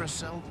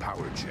Duracell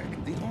Power Check,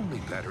 the only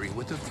battery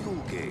with a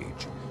fuel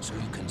gauge, so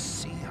you can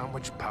see how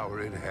much power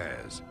it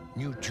has.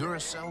 New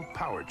Duracell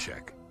Power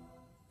Check,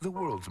 the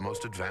world's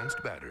most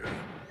advanced battery.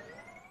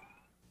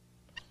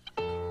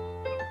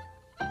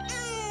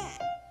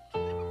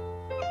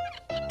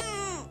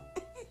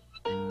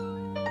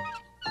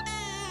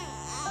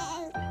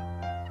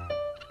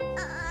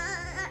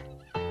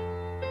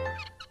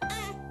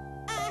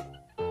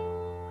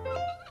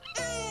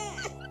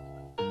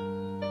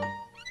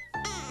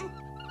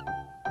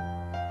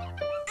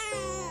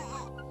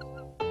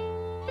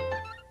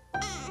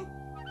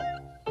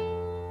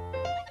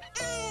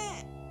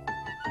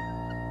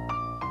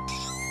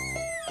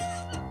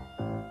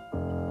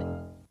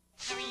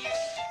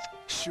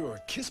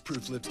 Sure,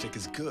 Kiss-Proof lipstick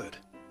is good,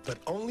 but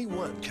only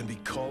one can be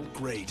called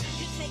great.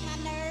 You take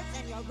my nerves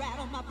and you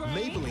rattle my brain.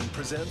 Maybelline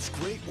presents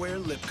Great Wear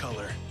Lip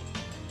Color.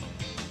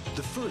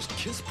 The first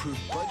Kiss-Proof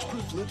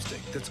budge-proof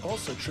lipstick that's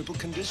also triple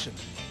conditioned.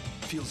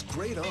 Feels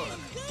great on.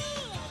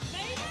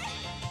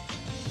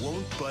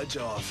 Won't budge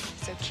off.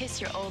 So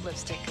kiss your old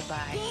lipstick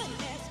goodbye.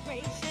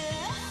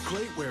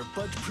 Great Wear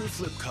budge-proof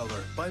lip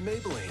color by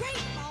Maybelline.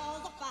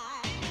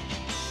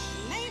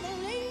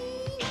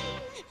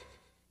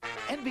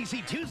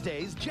 NBC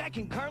Tuesdays, Jack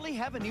and Carly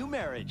have a new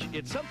marriage.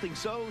 It's something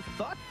so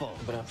thoughtful.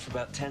 Been up for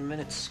about 10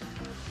 minutes.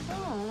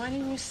 Oh, why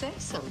didn't you say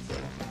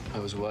something? I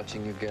was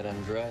watching you get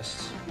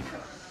undressed.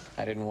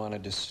 I didn't want to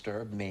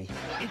disturb me.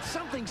 It's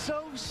something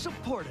so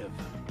supportive.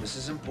 This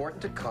is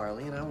important to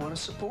Carly, and I want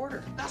to support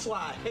her. That's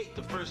why I hate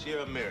the first year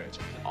of marriage.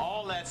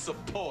 All that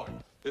support.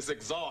 It's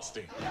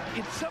exhausting.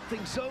 It's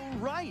something so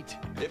right.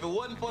 If it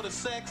wasn't for the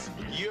sex,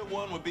 year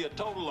one would be a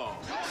total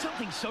loss.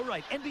 Something so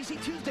right.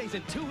 NBC Tuesdays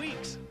in 2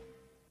 weeks.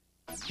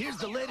 Here's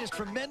the latest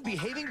from men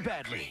behaving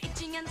badly.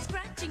 Itching and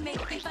scratching,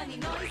 making funny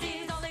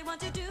noises. All they want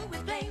to do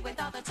is play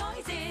with all the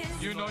toys.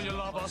 You know you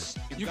love us.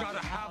 You gotta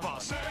have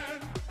us.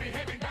 Men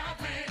behaving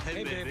badly.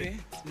 Hey, baby.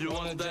 You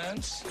wanna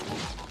dance?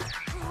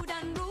 Rude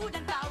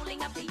and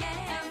fouling up the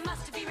air.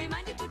 Must be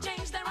reminded to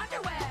change their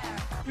underwear.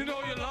 You know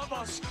you love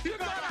us. You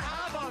gotta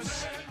have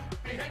us.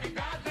 Men behaving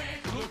badly.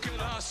 Look at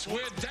us. We're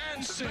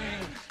dancing.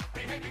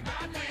 Behaving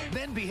badly.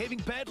 Men behaving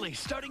badly,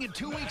 starting in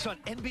 2 weeks on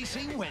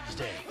NBC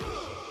Wednesday.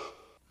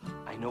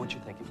 I know what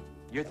you're thinking.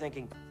 You're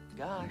thinking,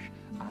 gosh,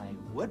 I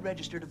would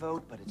register to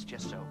vote, but it's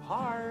just so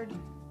hard.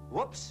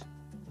 Whoops.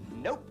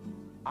 Nope.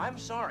 I'm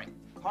sorry.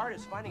 Hard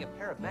as finding a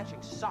pair of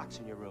matching socks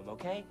in your room,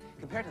 okay?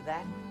 Compared to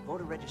that,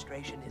 voter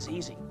registration is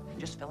easy.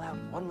 Just fill out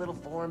one little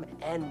form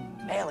and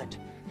mail it.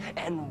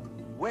 And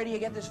where do you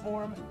get this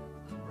form?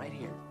 Right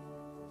here.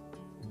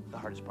 The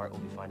hardest part will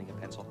be finding a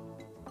pencil.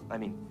 I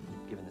mean,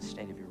 given the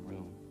state of your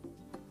room.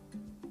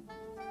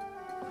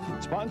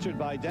 Sponsored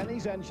by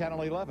Denny's and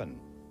Channel 11.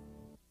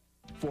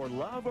 For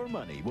Love or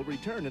Money will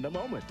return in a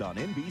moment on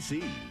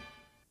NBC.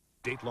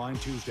 Dateline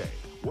Tuesday.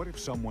 What if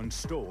someone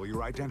stole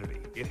your identity?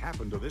 It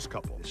happened to this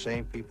couple. The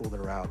same people that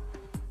are out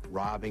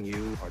robbing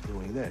you are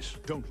doing this.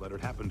 Don't let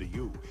it happen to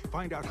you.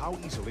 Find out how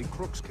easily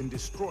crooks can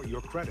destroy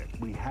your credit.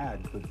 We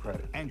had good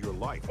credit. And your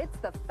life. It's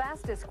the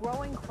fastest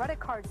growing credit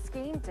card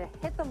scheme to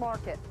hit the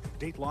market.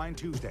 Dateline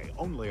Tuesday,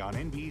 only on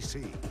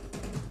NBC.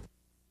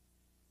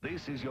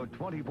 This is your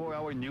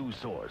 24-hour news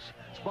source,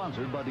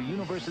 sponsored by the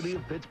University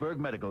of Pittsburgh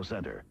Medical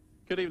Center.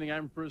 Good evening,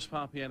 I'm Bruce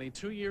Papiani.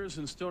 2 years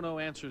and still no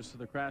answers to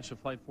the crash of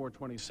Flight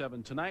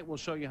 427. Tonight we'll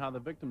show you how the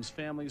victims'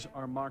 families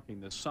are marking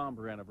this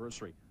somber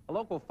anniversary. A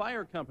local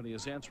fire company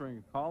is answering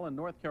a call in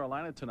North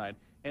Carolina tonight,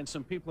 and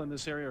some people in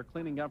this area are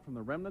cleaning up from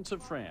the remnants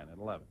of Fran at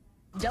 11.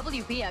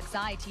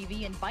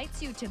 WPXI-TV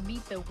invites you to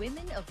meet the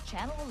women of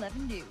Channel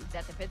 11 News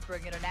at the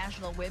Pittsburgh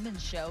International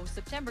Women's Show,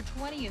 September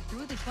 20th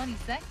through the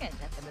 22nd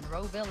at the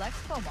Monroeville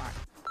Expo Mart.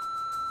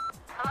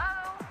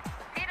 Hello?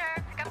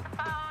 Peter, pick up the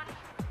phone.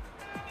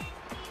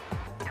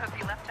 I hope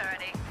you left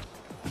already.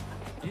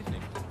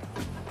 Evening.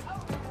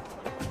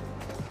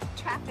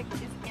 Traffic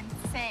is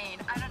insane.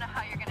 I don't know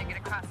how you're going to get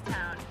across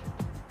town.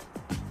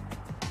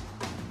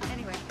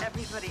 Anyway,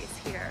 everybody is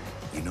here.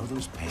 You know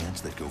those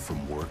pants that go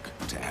from work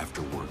to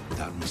after work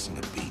without missing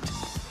a beat?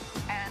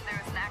 And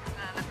there was an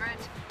accident on the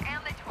bridge,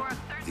 and they tore up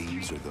 3rd Street.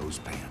 These are those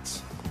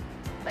pants.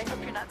 I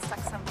hope you're not stuck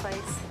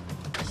someplace.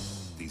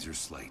 These are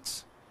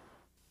Slates.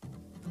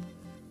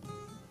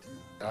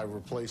 I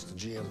replaced the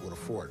GM with a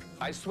Ford.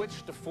 I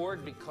switched to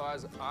Ford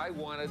because I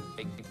wanted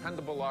a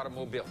dependable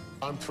automobile.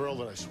 I'm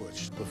thrilled that I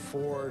switched. The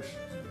Ford,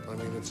 I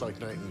mean, it's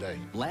like night and day.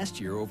 Last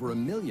year, over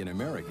 1 million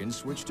Americans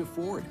switched to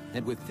Ford.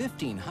 And with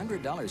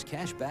 $1,500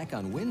 cash back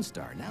on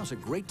Windstar, now's a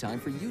great time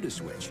for you to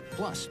switch.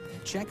 Plus,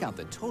 check out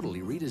the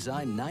totally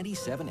redesigned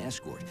 97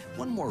 Escort.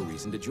 One more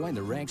reason to join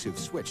the ranks who've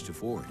switched to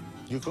Ford.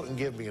 You couldn't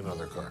give me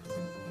another car.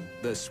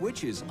 The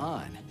switch is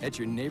on at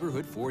your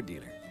neighborhood Ford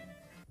dealer.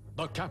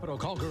 The Capital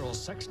Call Girls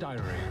Sex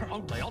Diary,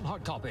 only on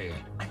hard copy.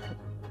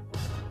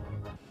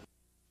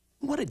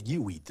 What did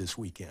you eat this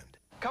weekend?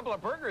 Couple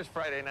of burgers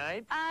Friday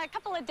night. A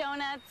couple of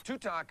donuts. 2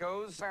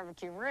 tacos.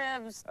 Barbecue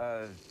ribs.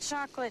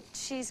 Chocolate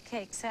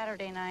cheesecake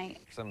Saturday night.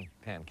 Some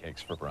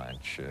pancakes for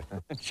brunch.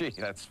 Gee,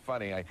 that's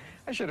funny. I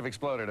should have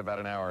exploded about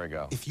an hour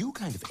ago. If you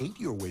kind of ate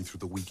your way through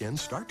the weekend,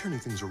 start turning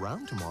things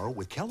around tomorrow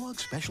with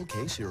Kellogg's Special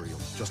K cereal.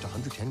 Just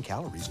 110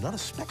 calories, not a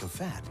speck of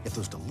fat. Yet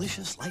those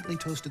delicious, lightly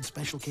toasted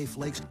Special K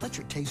flakes let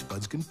your taste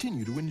buds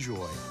continue to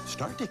enjoy.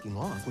 Start taking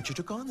off what you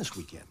took on this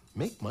weekend.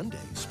 Make Monday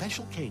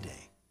Special K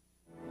Day.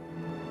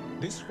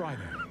 This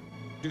Friday,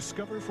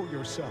 discover for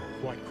yourself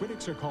why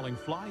critics are calling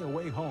Fly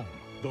Away Home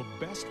the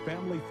best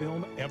family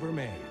film ever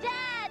made.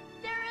 Dad,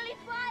 they're really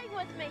flying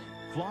with me.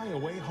 Fly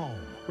Away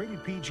Home,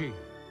 rated PG,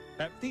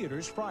 at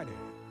theaters Friday.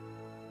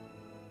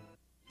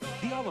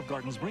 The Olive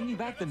Garden's bringing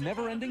back the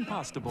never-ending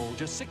pasta bowl,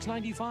 just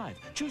 $6.95.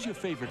 Choose your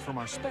favorite from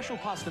our special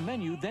pasta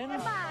menu,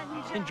 then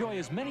enjoy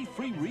as many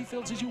free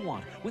refills as you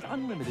want with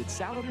unlimited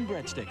salad and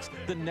breadsticks.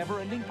 The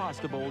never-ending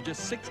pasta bowl,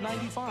 just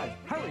 $6.95.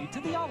 Hurry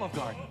to the Olive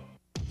Garden.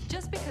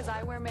 Just because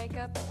I wear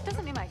makeup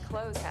doesn't mean my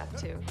clothes have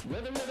to.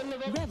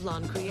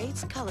 Revlon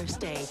creates color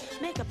stay,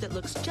 makeup that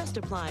looks just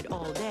applied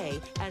all day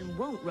and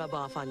won't rub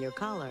off on your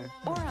collar.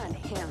 Or on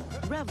him.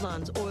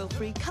 Revlon's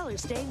oil-free color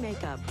stay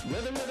makeup.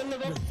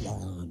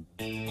 Revlon.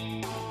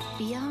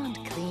 Beyond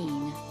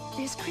clean,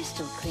 there's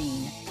crystal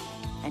clean.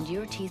 And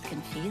your teeth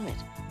can feel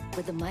it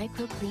with the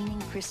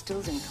micro-cleaning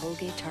crystals in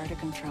Colgate Tartar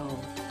Control.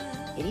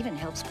 It even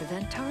helps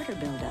prevent tartar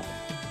buildup.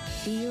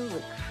 Feel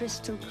the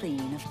crystal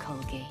clean of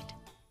Colgate.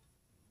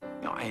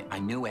 You know, I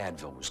knew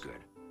Advil was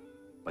good,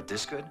 but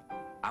this good?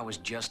 I was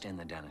just in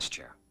the dentist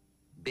chair.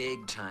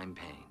 Big time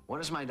pain. What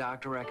does my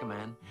doctor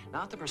recommend?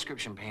 Not the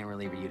prescription pain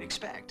reliever you'd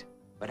expect,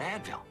 but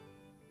Advil.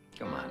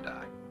 Come on,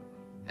 Doc.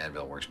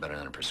 Advil works better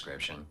than a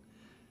prescription.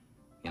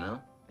 You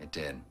know, it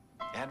did.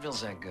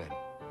 Advil's that good.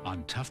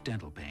 On tough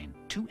dental pain,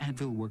 2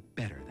 Advil work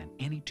better than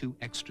any 2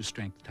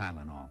 extra-strength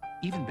Tylenol.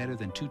 Even better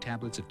than 2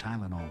 tablets of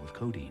Tylenol with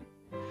codeine.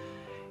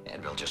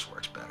 Advil just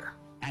works better.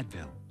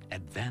 Advil,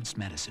 advanced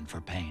medicine for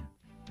pain.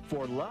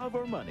 For Love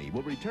or Money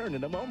will return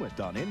in a moment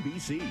on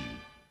NBC.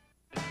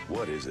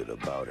 What is it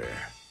about her?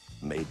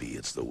 Maybe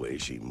it's the way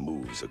she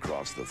moves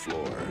across the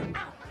floor.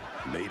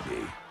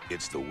 Maybe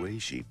it's the way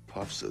she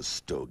puffs a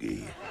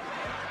stogie.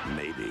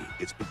 Maybe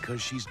it's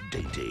because she's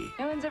dainty.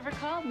 No one's ever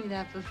called me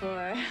that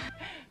before.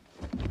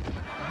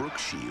 Brooke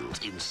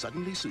Shields in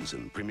Suddenly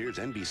Susan premieres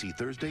NBC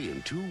Thursday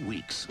in 2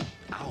 weeks.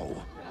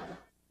 Ow.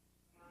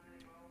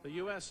 The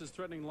U.S. is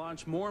threatening to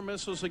launch more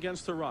missiles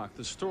against Iraq.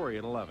 The story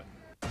at 11.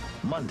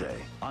 Monday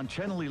on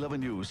Channel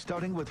 11 News,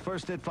 starting with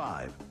First at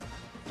 5.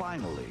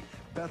 Finally,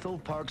 Bethel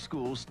Park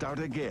schools start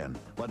again,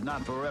 but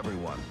not for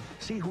everyone.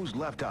 See who's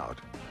left out.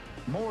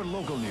 More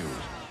local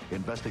news.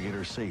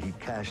 Investigators say he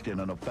cashed in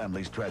on a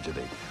family's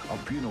tragedy. A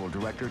funeral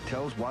director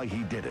tells why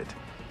he did it.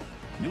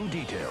 New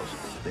details.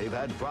 They've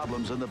had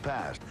problems in the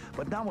past,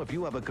 but now if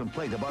you have a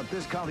complaint about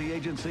this county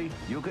agency,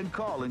 you can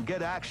call and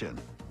get action.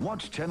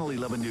 Watch Channel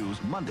 11 News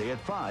Monday at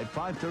 5,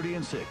 5:30,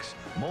 and 6.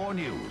 More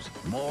news,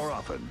 more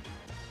often.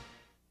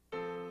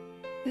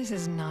 This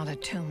is not a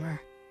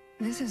tumor.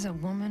 This is a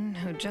woman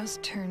who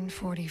just turned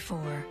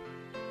 44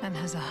 and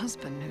has a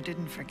husband who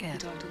didn't forget.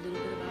 Talked a little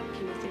bit about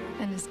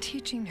chemotherapy. And is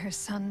teaching her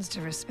sons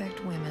to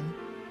respect women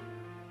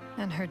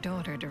and her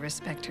daughter to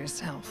respect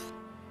herself.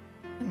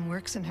 And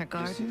works in her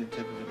garden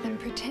and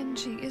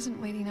pretends she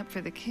isn't waiting up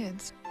for the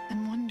kids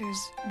and wonders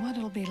what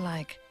it'll be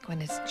like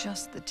when it's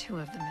just the two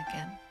of them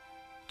again.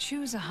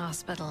 Choose a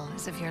hospital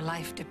as if your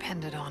life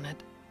depended on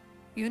it.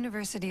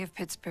 University of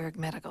Pittsburgh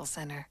Medical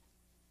Center.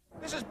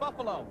 This is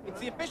Buffalo.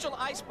 It's the official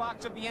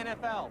icebox of the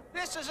NFL.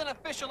 This isn't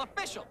official.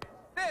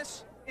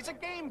 This is a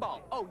game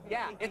ball. Oh,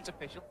 yeah, it's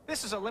official.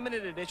 This is a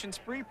limited edition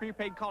Spree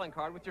prepaid calling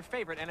card with your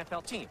favorite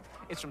NFL team.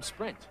 It's from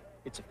Sprint.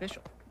 It's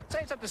official.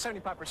 Saves up to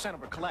 75%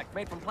 over collect,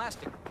 made from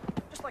plastic.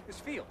 Just like this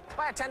field.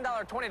 Buy a $10,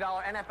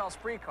 $20 NFL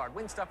Spree card.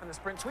 Win stuff in the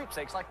Sprint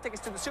sweepstakes like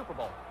tickets to the Super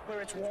Bowl.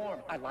 Where it's warm.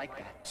 I like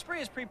that. Spree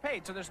is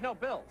prepaid, so there's no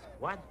bills.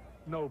 What?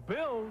 No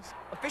bills?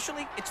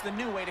 Officially, it's the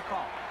new way to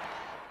call.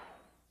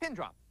 Pin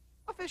drop.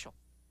 Official.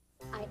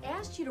 I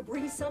asked you to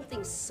bring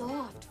something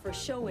soft for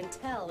show and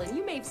tell, and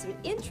you made some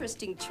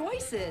interesting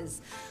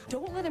choices.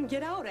 Don't let him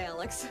get out,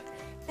 Alex.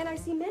 And I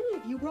see many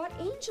of you brought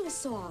Angel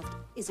Soft.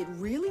 Is it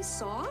really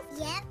soft?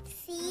 Yep,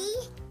 see?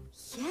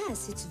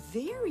 Yes, it's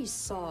very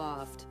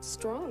soft.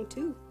 Strong,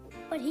 too.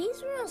 But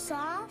he's real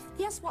soft.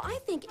 Yes, well, I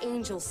think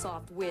Angel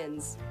Soft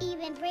wins.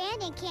 Even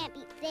Brandon can't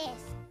beat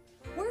this.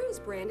 Where is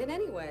Brandon,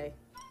 anyway?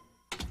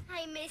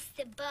 I missed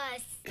the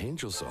bus.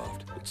 Angel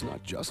Soft. It's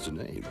not just a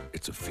name,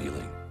 it's a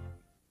feeling.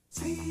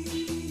 See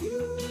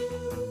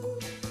you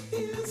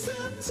in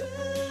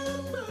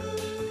September.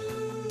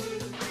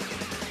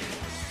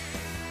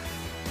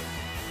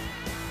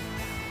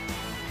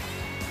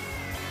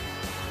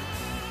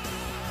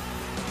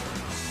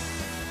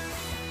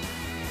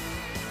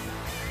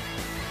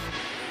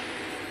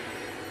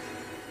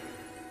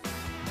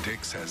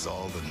 Dick's has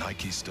all the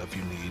Nike stuff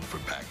you need for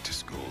back to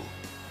school.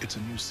 It's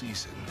a new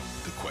season.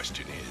 The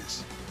question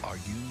is, are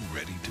you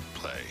ready to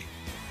play?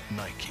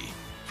 Nike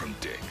from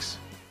Dick's.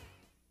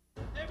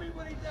 If it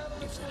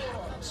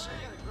happens,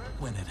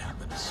 when it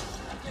happens,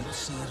 you'll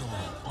see it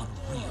all on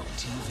Real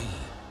TV.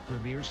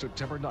 Premieres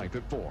September 9th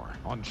at 4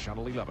 on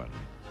Channel 11.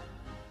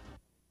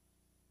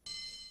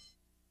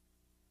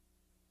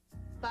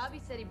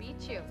 Bobby said he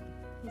beat you.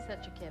 He's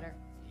such a kidder.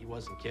 He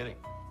wasn't kidding.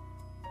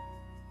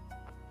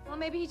 Well,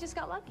 maybe he just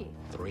got lucky.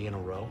 3 in a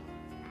row?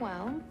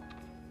 Well,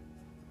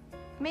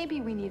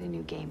 maybe we need a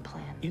new game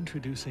plan.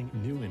 Introducing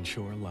new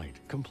Ensure Light.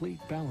 Complete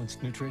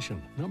balanced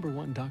nutrition.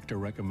 #1 doctor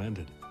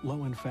recommended.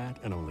 Low in fat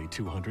and only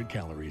 200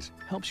 calories.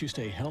 Helps you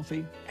stay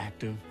healthy,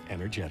 active,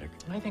 energetic.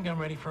 I think I'm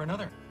ready for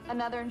another.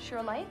 Another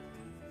Ensure Light?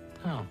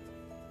 Oh,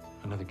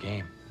 another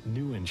game.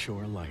 New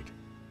Ensure Light.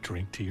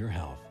 Drink to your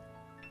health.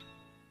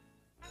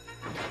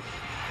 And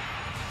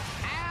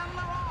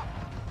they're off!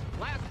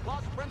 Last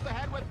Plus sprints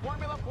ahead with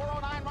Formula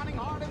 409 running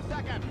hard in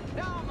second.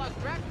 Down the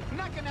stretch,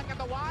 neck and neck at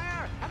the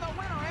wire, and the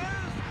winner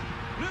is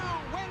new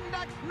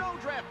Windex No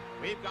Drift.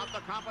 We've got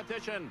the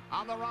competition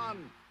on the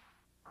run.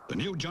 The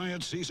new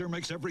Giant Caesar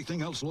makes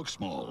everything else look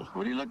small.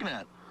 What are you looking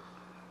at?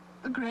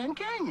 The Grand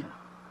Canyon.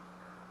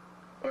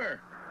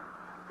 Where?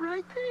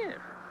 Right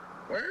there.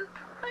 Where?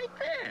 Right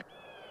there.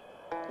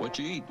 What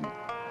you eating?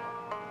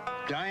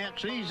 Giant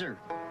Caesar.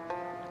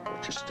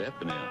 What you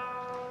stepping in?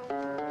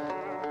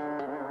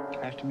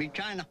 Has to be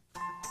China.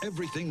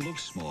 Everything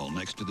looks small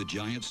next to the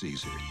Giant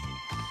Caesar.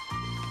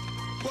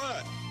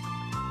 What?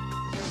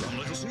 From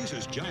Little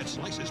Caesars, giant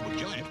slices with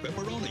giant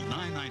pepperoni.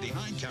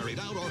 $9.99 carried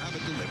out or have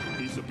it delivered.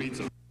 Piece of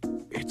pizza.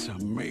 It's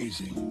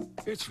amazing.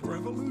 It's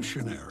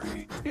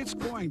revolutionary. It's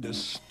going to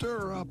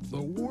stir up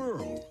the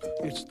world.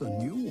 It's the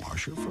new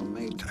washer from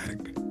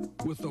Maytag.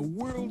 With the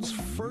world's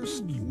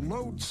first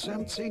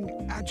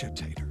load-sensing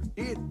agitator.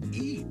 It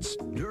eats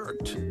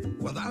dirt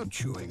without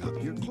chewing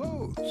up your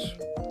clothes.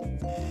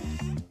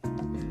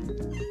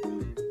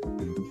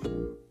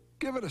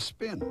 Give it a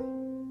spin.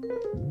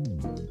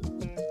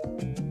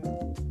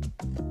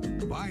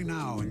 Buy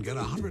now and get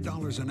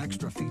 $100 in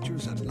extra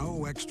features at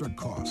no extra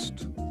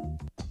cost.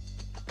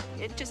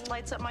 It just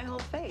lights up my whole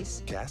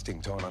face.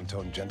 Casting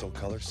tone-on-tone gentle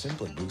color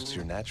simply boosts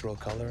your natural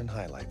color and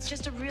highlights.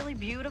 Just a really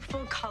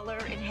beautiful color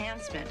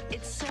enhancement.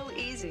 It's so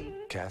easy.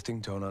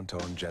 Casting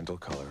tone-on-tone gentle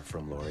color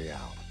from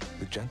L'Oreal.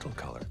 The gentle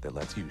color that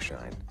lets you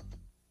shine.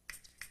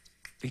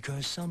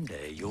 Because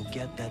someday you'll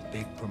get that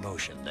big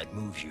promotion that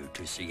moves you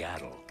to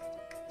Seattle.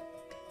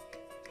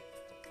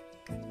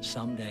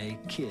 Someday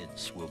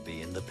kids will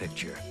be in the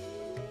picture.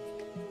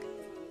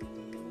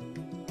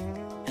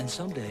 And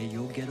someday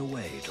you'll get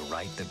away to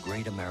write the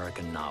great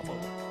American novel.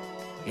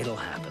 It'll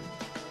happen.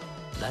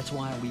 That's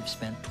why we've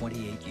spent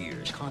 28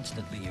 years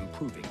constantly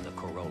improving the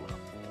Corolla.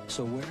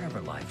 So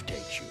wherever life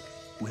takes you,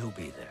 we'll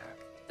be there.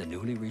 The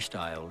newly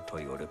restyled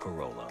Toyota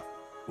Corolla.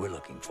 We're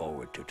looking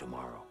forward to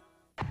tomorrow.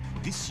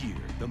 This year,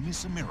 the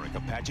Miss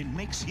America pageant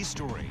makes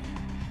history.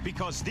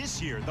 Because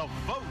this year, the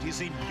vote is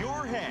in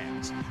your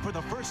hands. For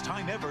the first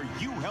time ever,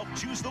 you help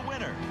choose the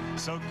winner.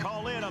 So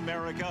call in,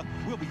 America.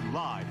 We'll be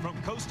live from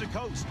coast to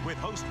coast with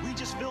host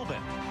Regis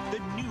Philbin. The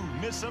new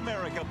Miss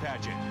America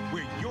pageant,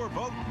 where your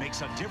vote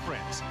makes a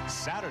difference.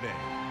 Saturday.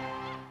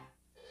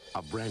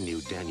 A brand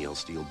new Danielle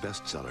Steele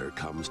bestseller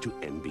comes to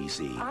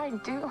NBC. I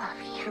do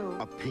love you.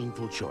 A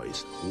painful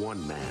choice.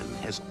 One man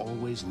has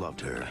always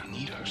loved her. I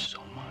need her so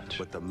much.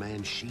 But the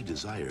man she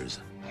desires...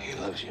 He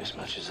loves you as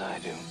much as I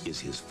do. ...is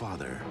his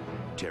father.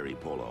 Terry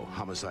Polo,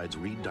 Homicide's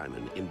Reed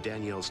Diamond in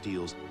Danielle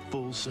Steele's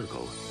Full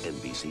Circle,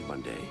 NBC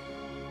Monday.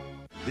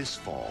 This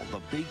fall,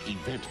 the big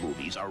event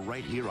movies are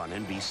right here on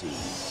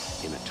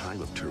NBC. In a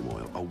time of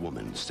turmoil, a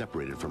woman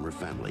separated from her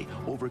family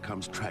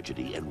overcomes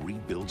tragedy and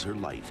rebuilds her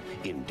life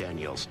in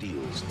Danielle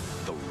Steele's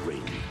The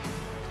Ring.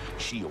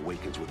 She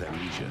awakens with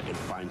amnesia and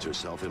finds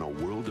herself in a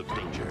world of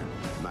danger.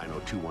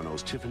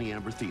 90210's Tiffany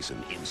Amber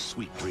Thiessen in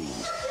Sweet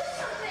Dreams.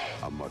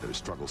 A mother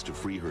struggles to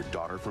free her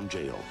daughter from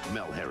jail.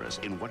 Mel Harris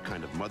in What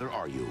Kind of Mother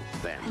Are You?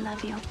 Then, I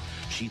love you.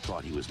 She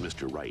thought he was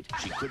Mr. Right.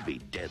 She could be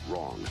dead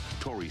wrong.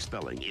 Tori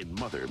Spelling in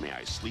Mother, May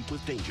I Sleep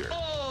with Danger?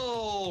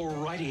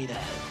 Alrighty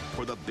then.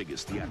 For the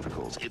biggest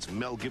theatricals, it's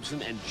Mel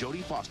Gibson and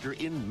Jodie Foster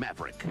in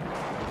Maverick.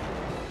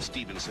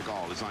 Steven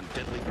Seagal is on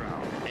Deadly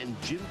Ground, and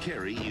Jim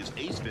Carrey is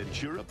Ace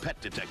Ventura, Pet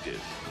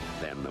Detective.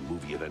 Then the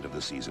movie event of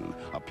the season,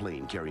 a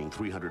plane carrying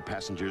 300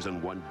 passengers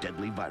and one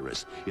deadly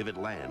virus. If it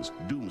lands,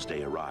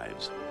 doomsday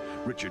arrives.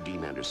 Richard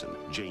Dean Anderson,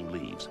 Jane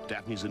Leaves,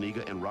 Daphne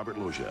Zuniga, and Robert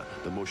Loggia,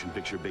 the motion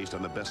picture based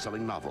on the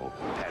best-selling novel,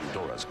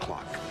 Pandora's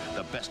Clock.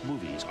 The best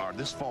movies are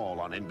this fall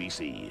on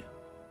NBC.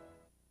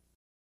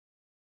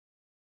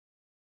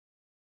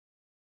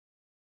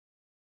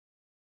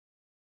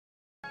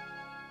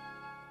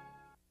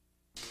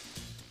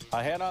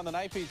 Ahead on the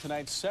Nightbeat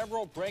tonight,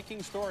 several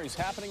breaking stories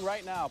happening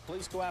right now.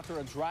 Police go after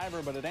a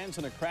driver, but it ends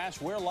in a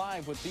crash. We're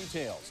live with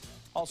details.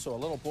 Also, a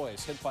little boy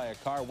is hit by a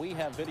car. We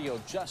have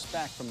video just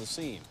back from the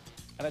scene.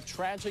 And a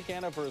tragic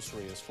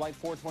anniversary as Flight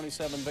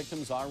 427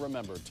 victims are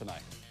remembered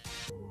tonight.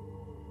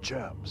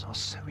 Germs are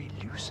so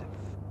elusive.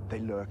 They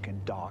lurk in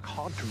dark,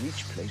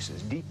 hard-to-reach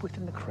places deep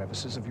within the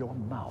crevices of your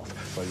mouth,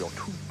 where your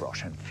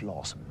toothbrush and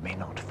floss may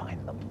not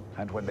find them.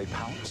 And when they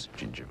pounce,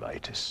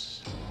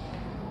 gingivitis.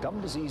 Gum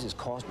disease is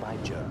caused by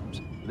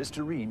germs.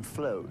 Listerine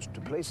flows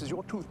to places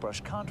your toothbrush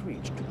can't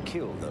reach to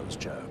kill those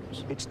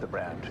germs. It's the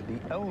brand,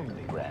 the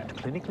only brand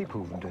clinically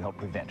proven to help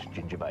prevent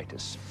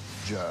gingivitis.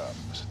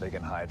 Germs, they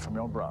can hide from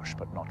your brush,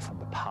 but not from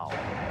the power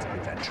of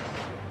prevention.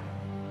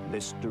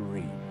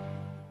 Listerine.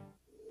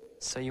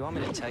 So you want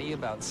me to tell you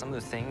about some of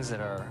the things that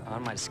are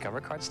on my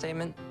Discover card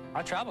statement?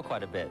 I travel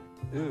quite a bit.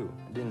 Ooh,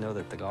 I didn't know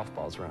that the golf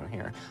ball's around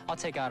here. I'll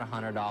take out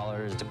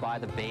 $100 to buy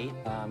the bait,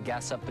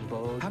 gas up the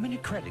boat. How many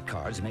credit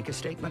cards make a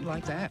statement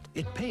like that?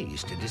 It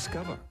pays to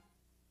Discover.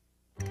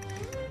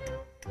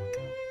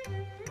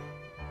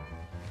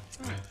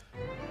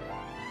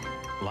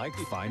 Like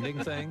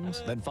finding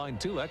things? Then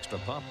find 2 extra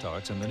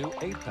Pop-Tarts in the new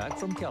 8-pack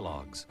from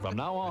Kellogg's. From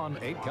now on,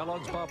 8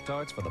 Kellogg's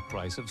Pop-Tarts for the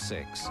price of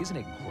 6. Isn't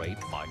it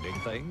great finding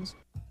things?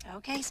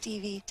 Okay,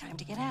 Stevie, time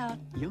to get out.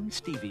 Young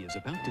Stevie is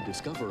about to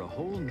discover a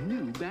whole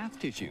new bath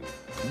tissue.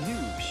 New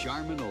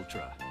Charmin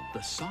Ultra.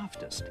 The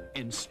softest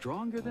and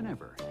stronger than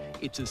ever.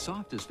 It's as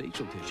soft as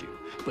facial tissue,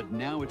 but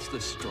now it's the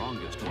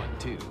strongest one,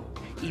 too.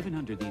 Even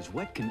under these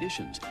wet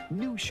conditions,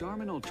 new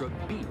Charmin Ultra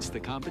beats the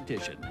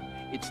competition.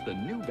 It's the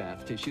new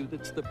bath tissue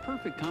that's the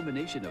perfect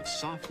combination of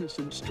softness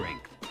and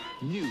strength.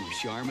 New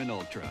Charmin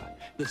Ultra.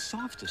 The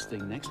softest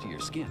thing next to your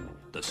skin.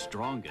 The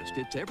strongest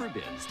it's ever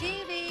been.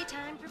 Stevie,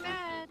 time for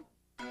bed.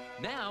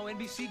 Now,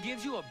 NBC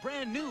gives you a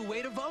brand new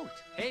way to vote.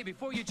 Hey,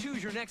 before you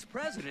choose your next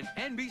president,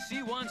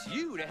 NBC wants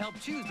you to help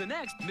choose the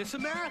next Miss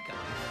America.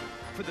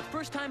 For the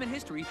first time in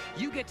history,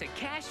 you get to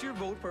cast your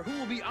vote for who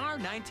will be our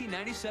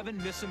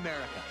 1997 Miss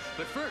America.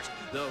 But first,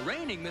 the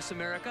reigning Miss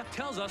America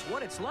tells us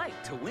what it's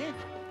like to win.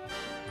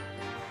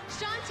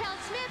 Chantel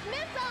Smith,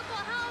 Miss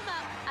Oklahoma.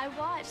 I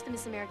watched the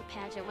Miss America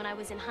pageant when I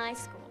was in high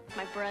school.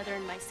 My brother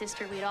and my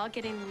sister, we'd all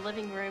get in the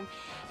living room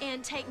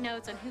and take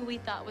notes on who we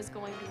thought was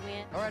going to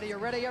win. All right, are you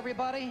ready,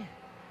 everybody?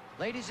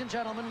 Ladies and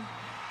gentlemen,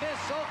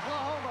 Miss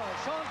Oklahoma,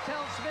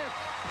 Chantel Smith,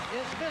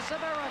 is Miss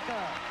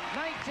America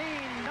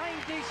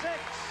 1996.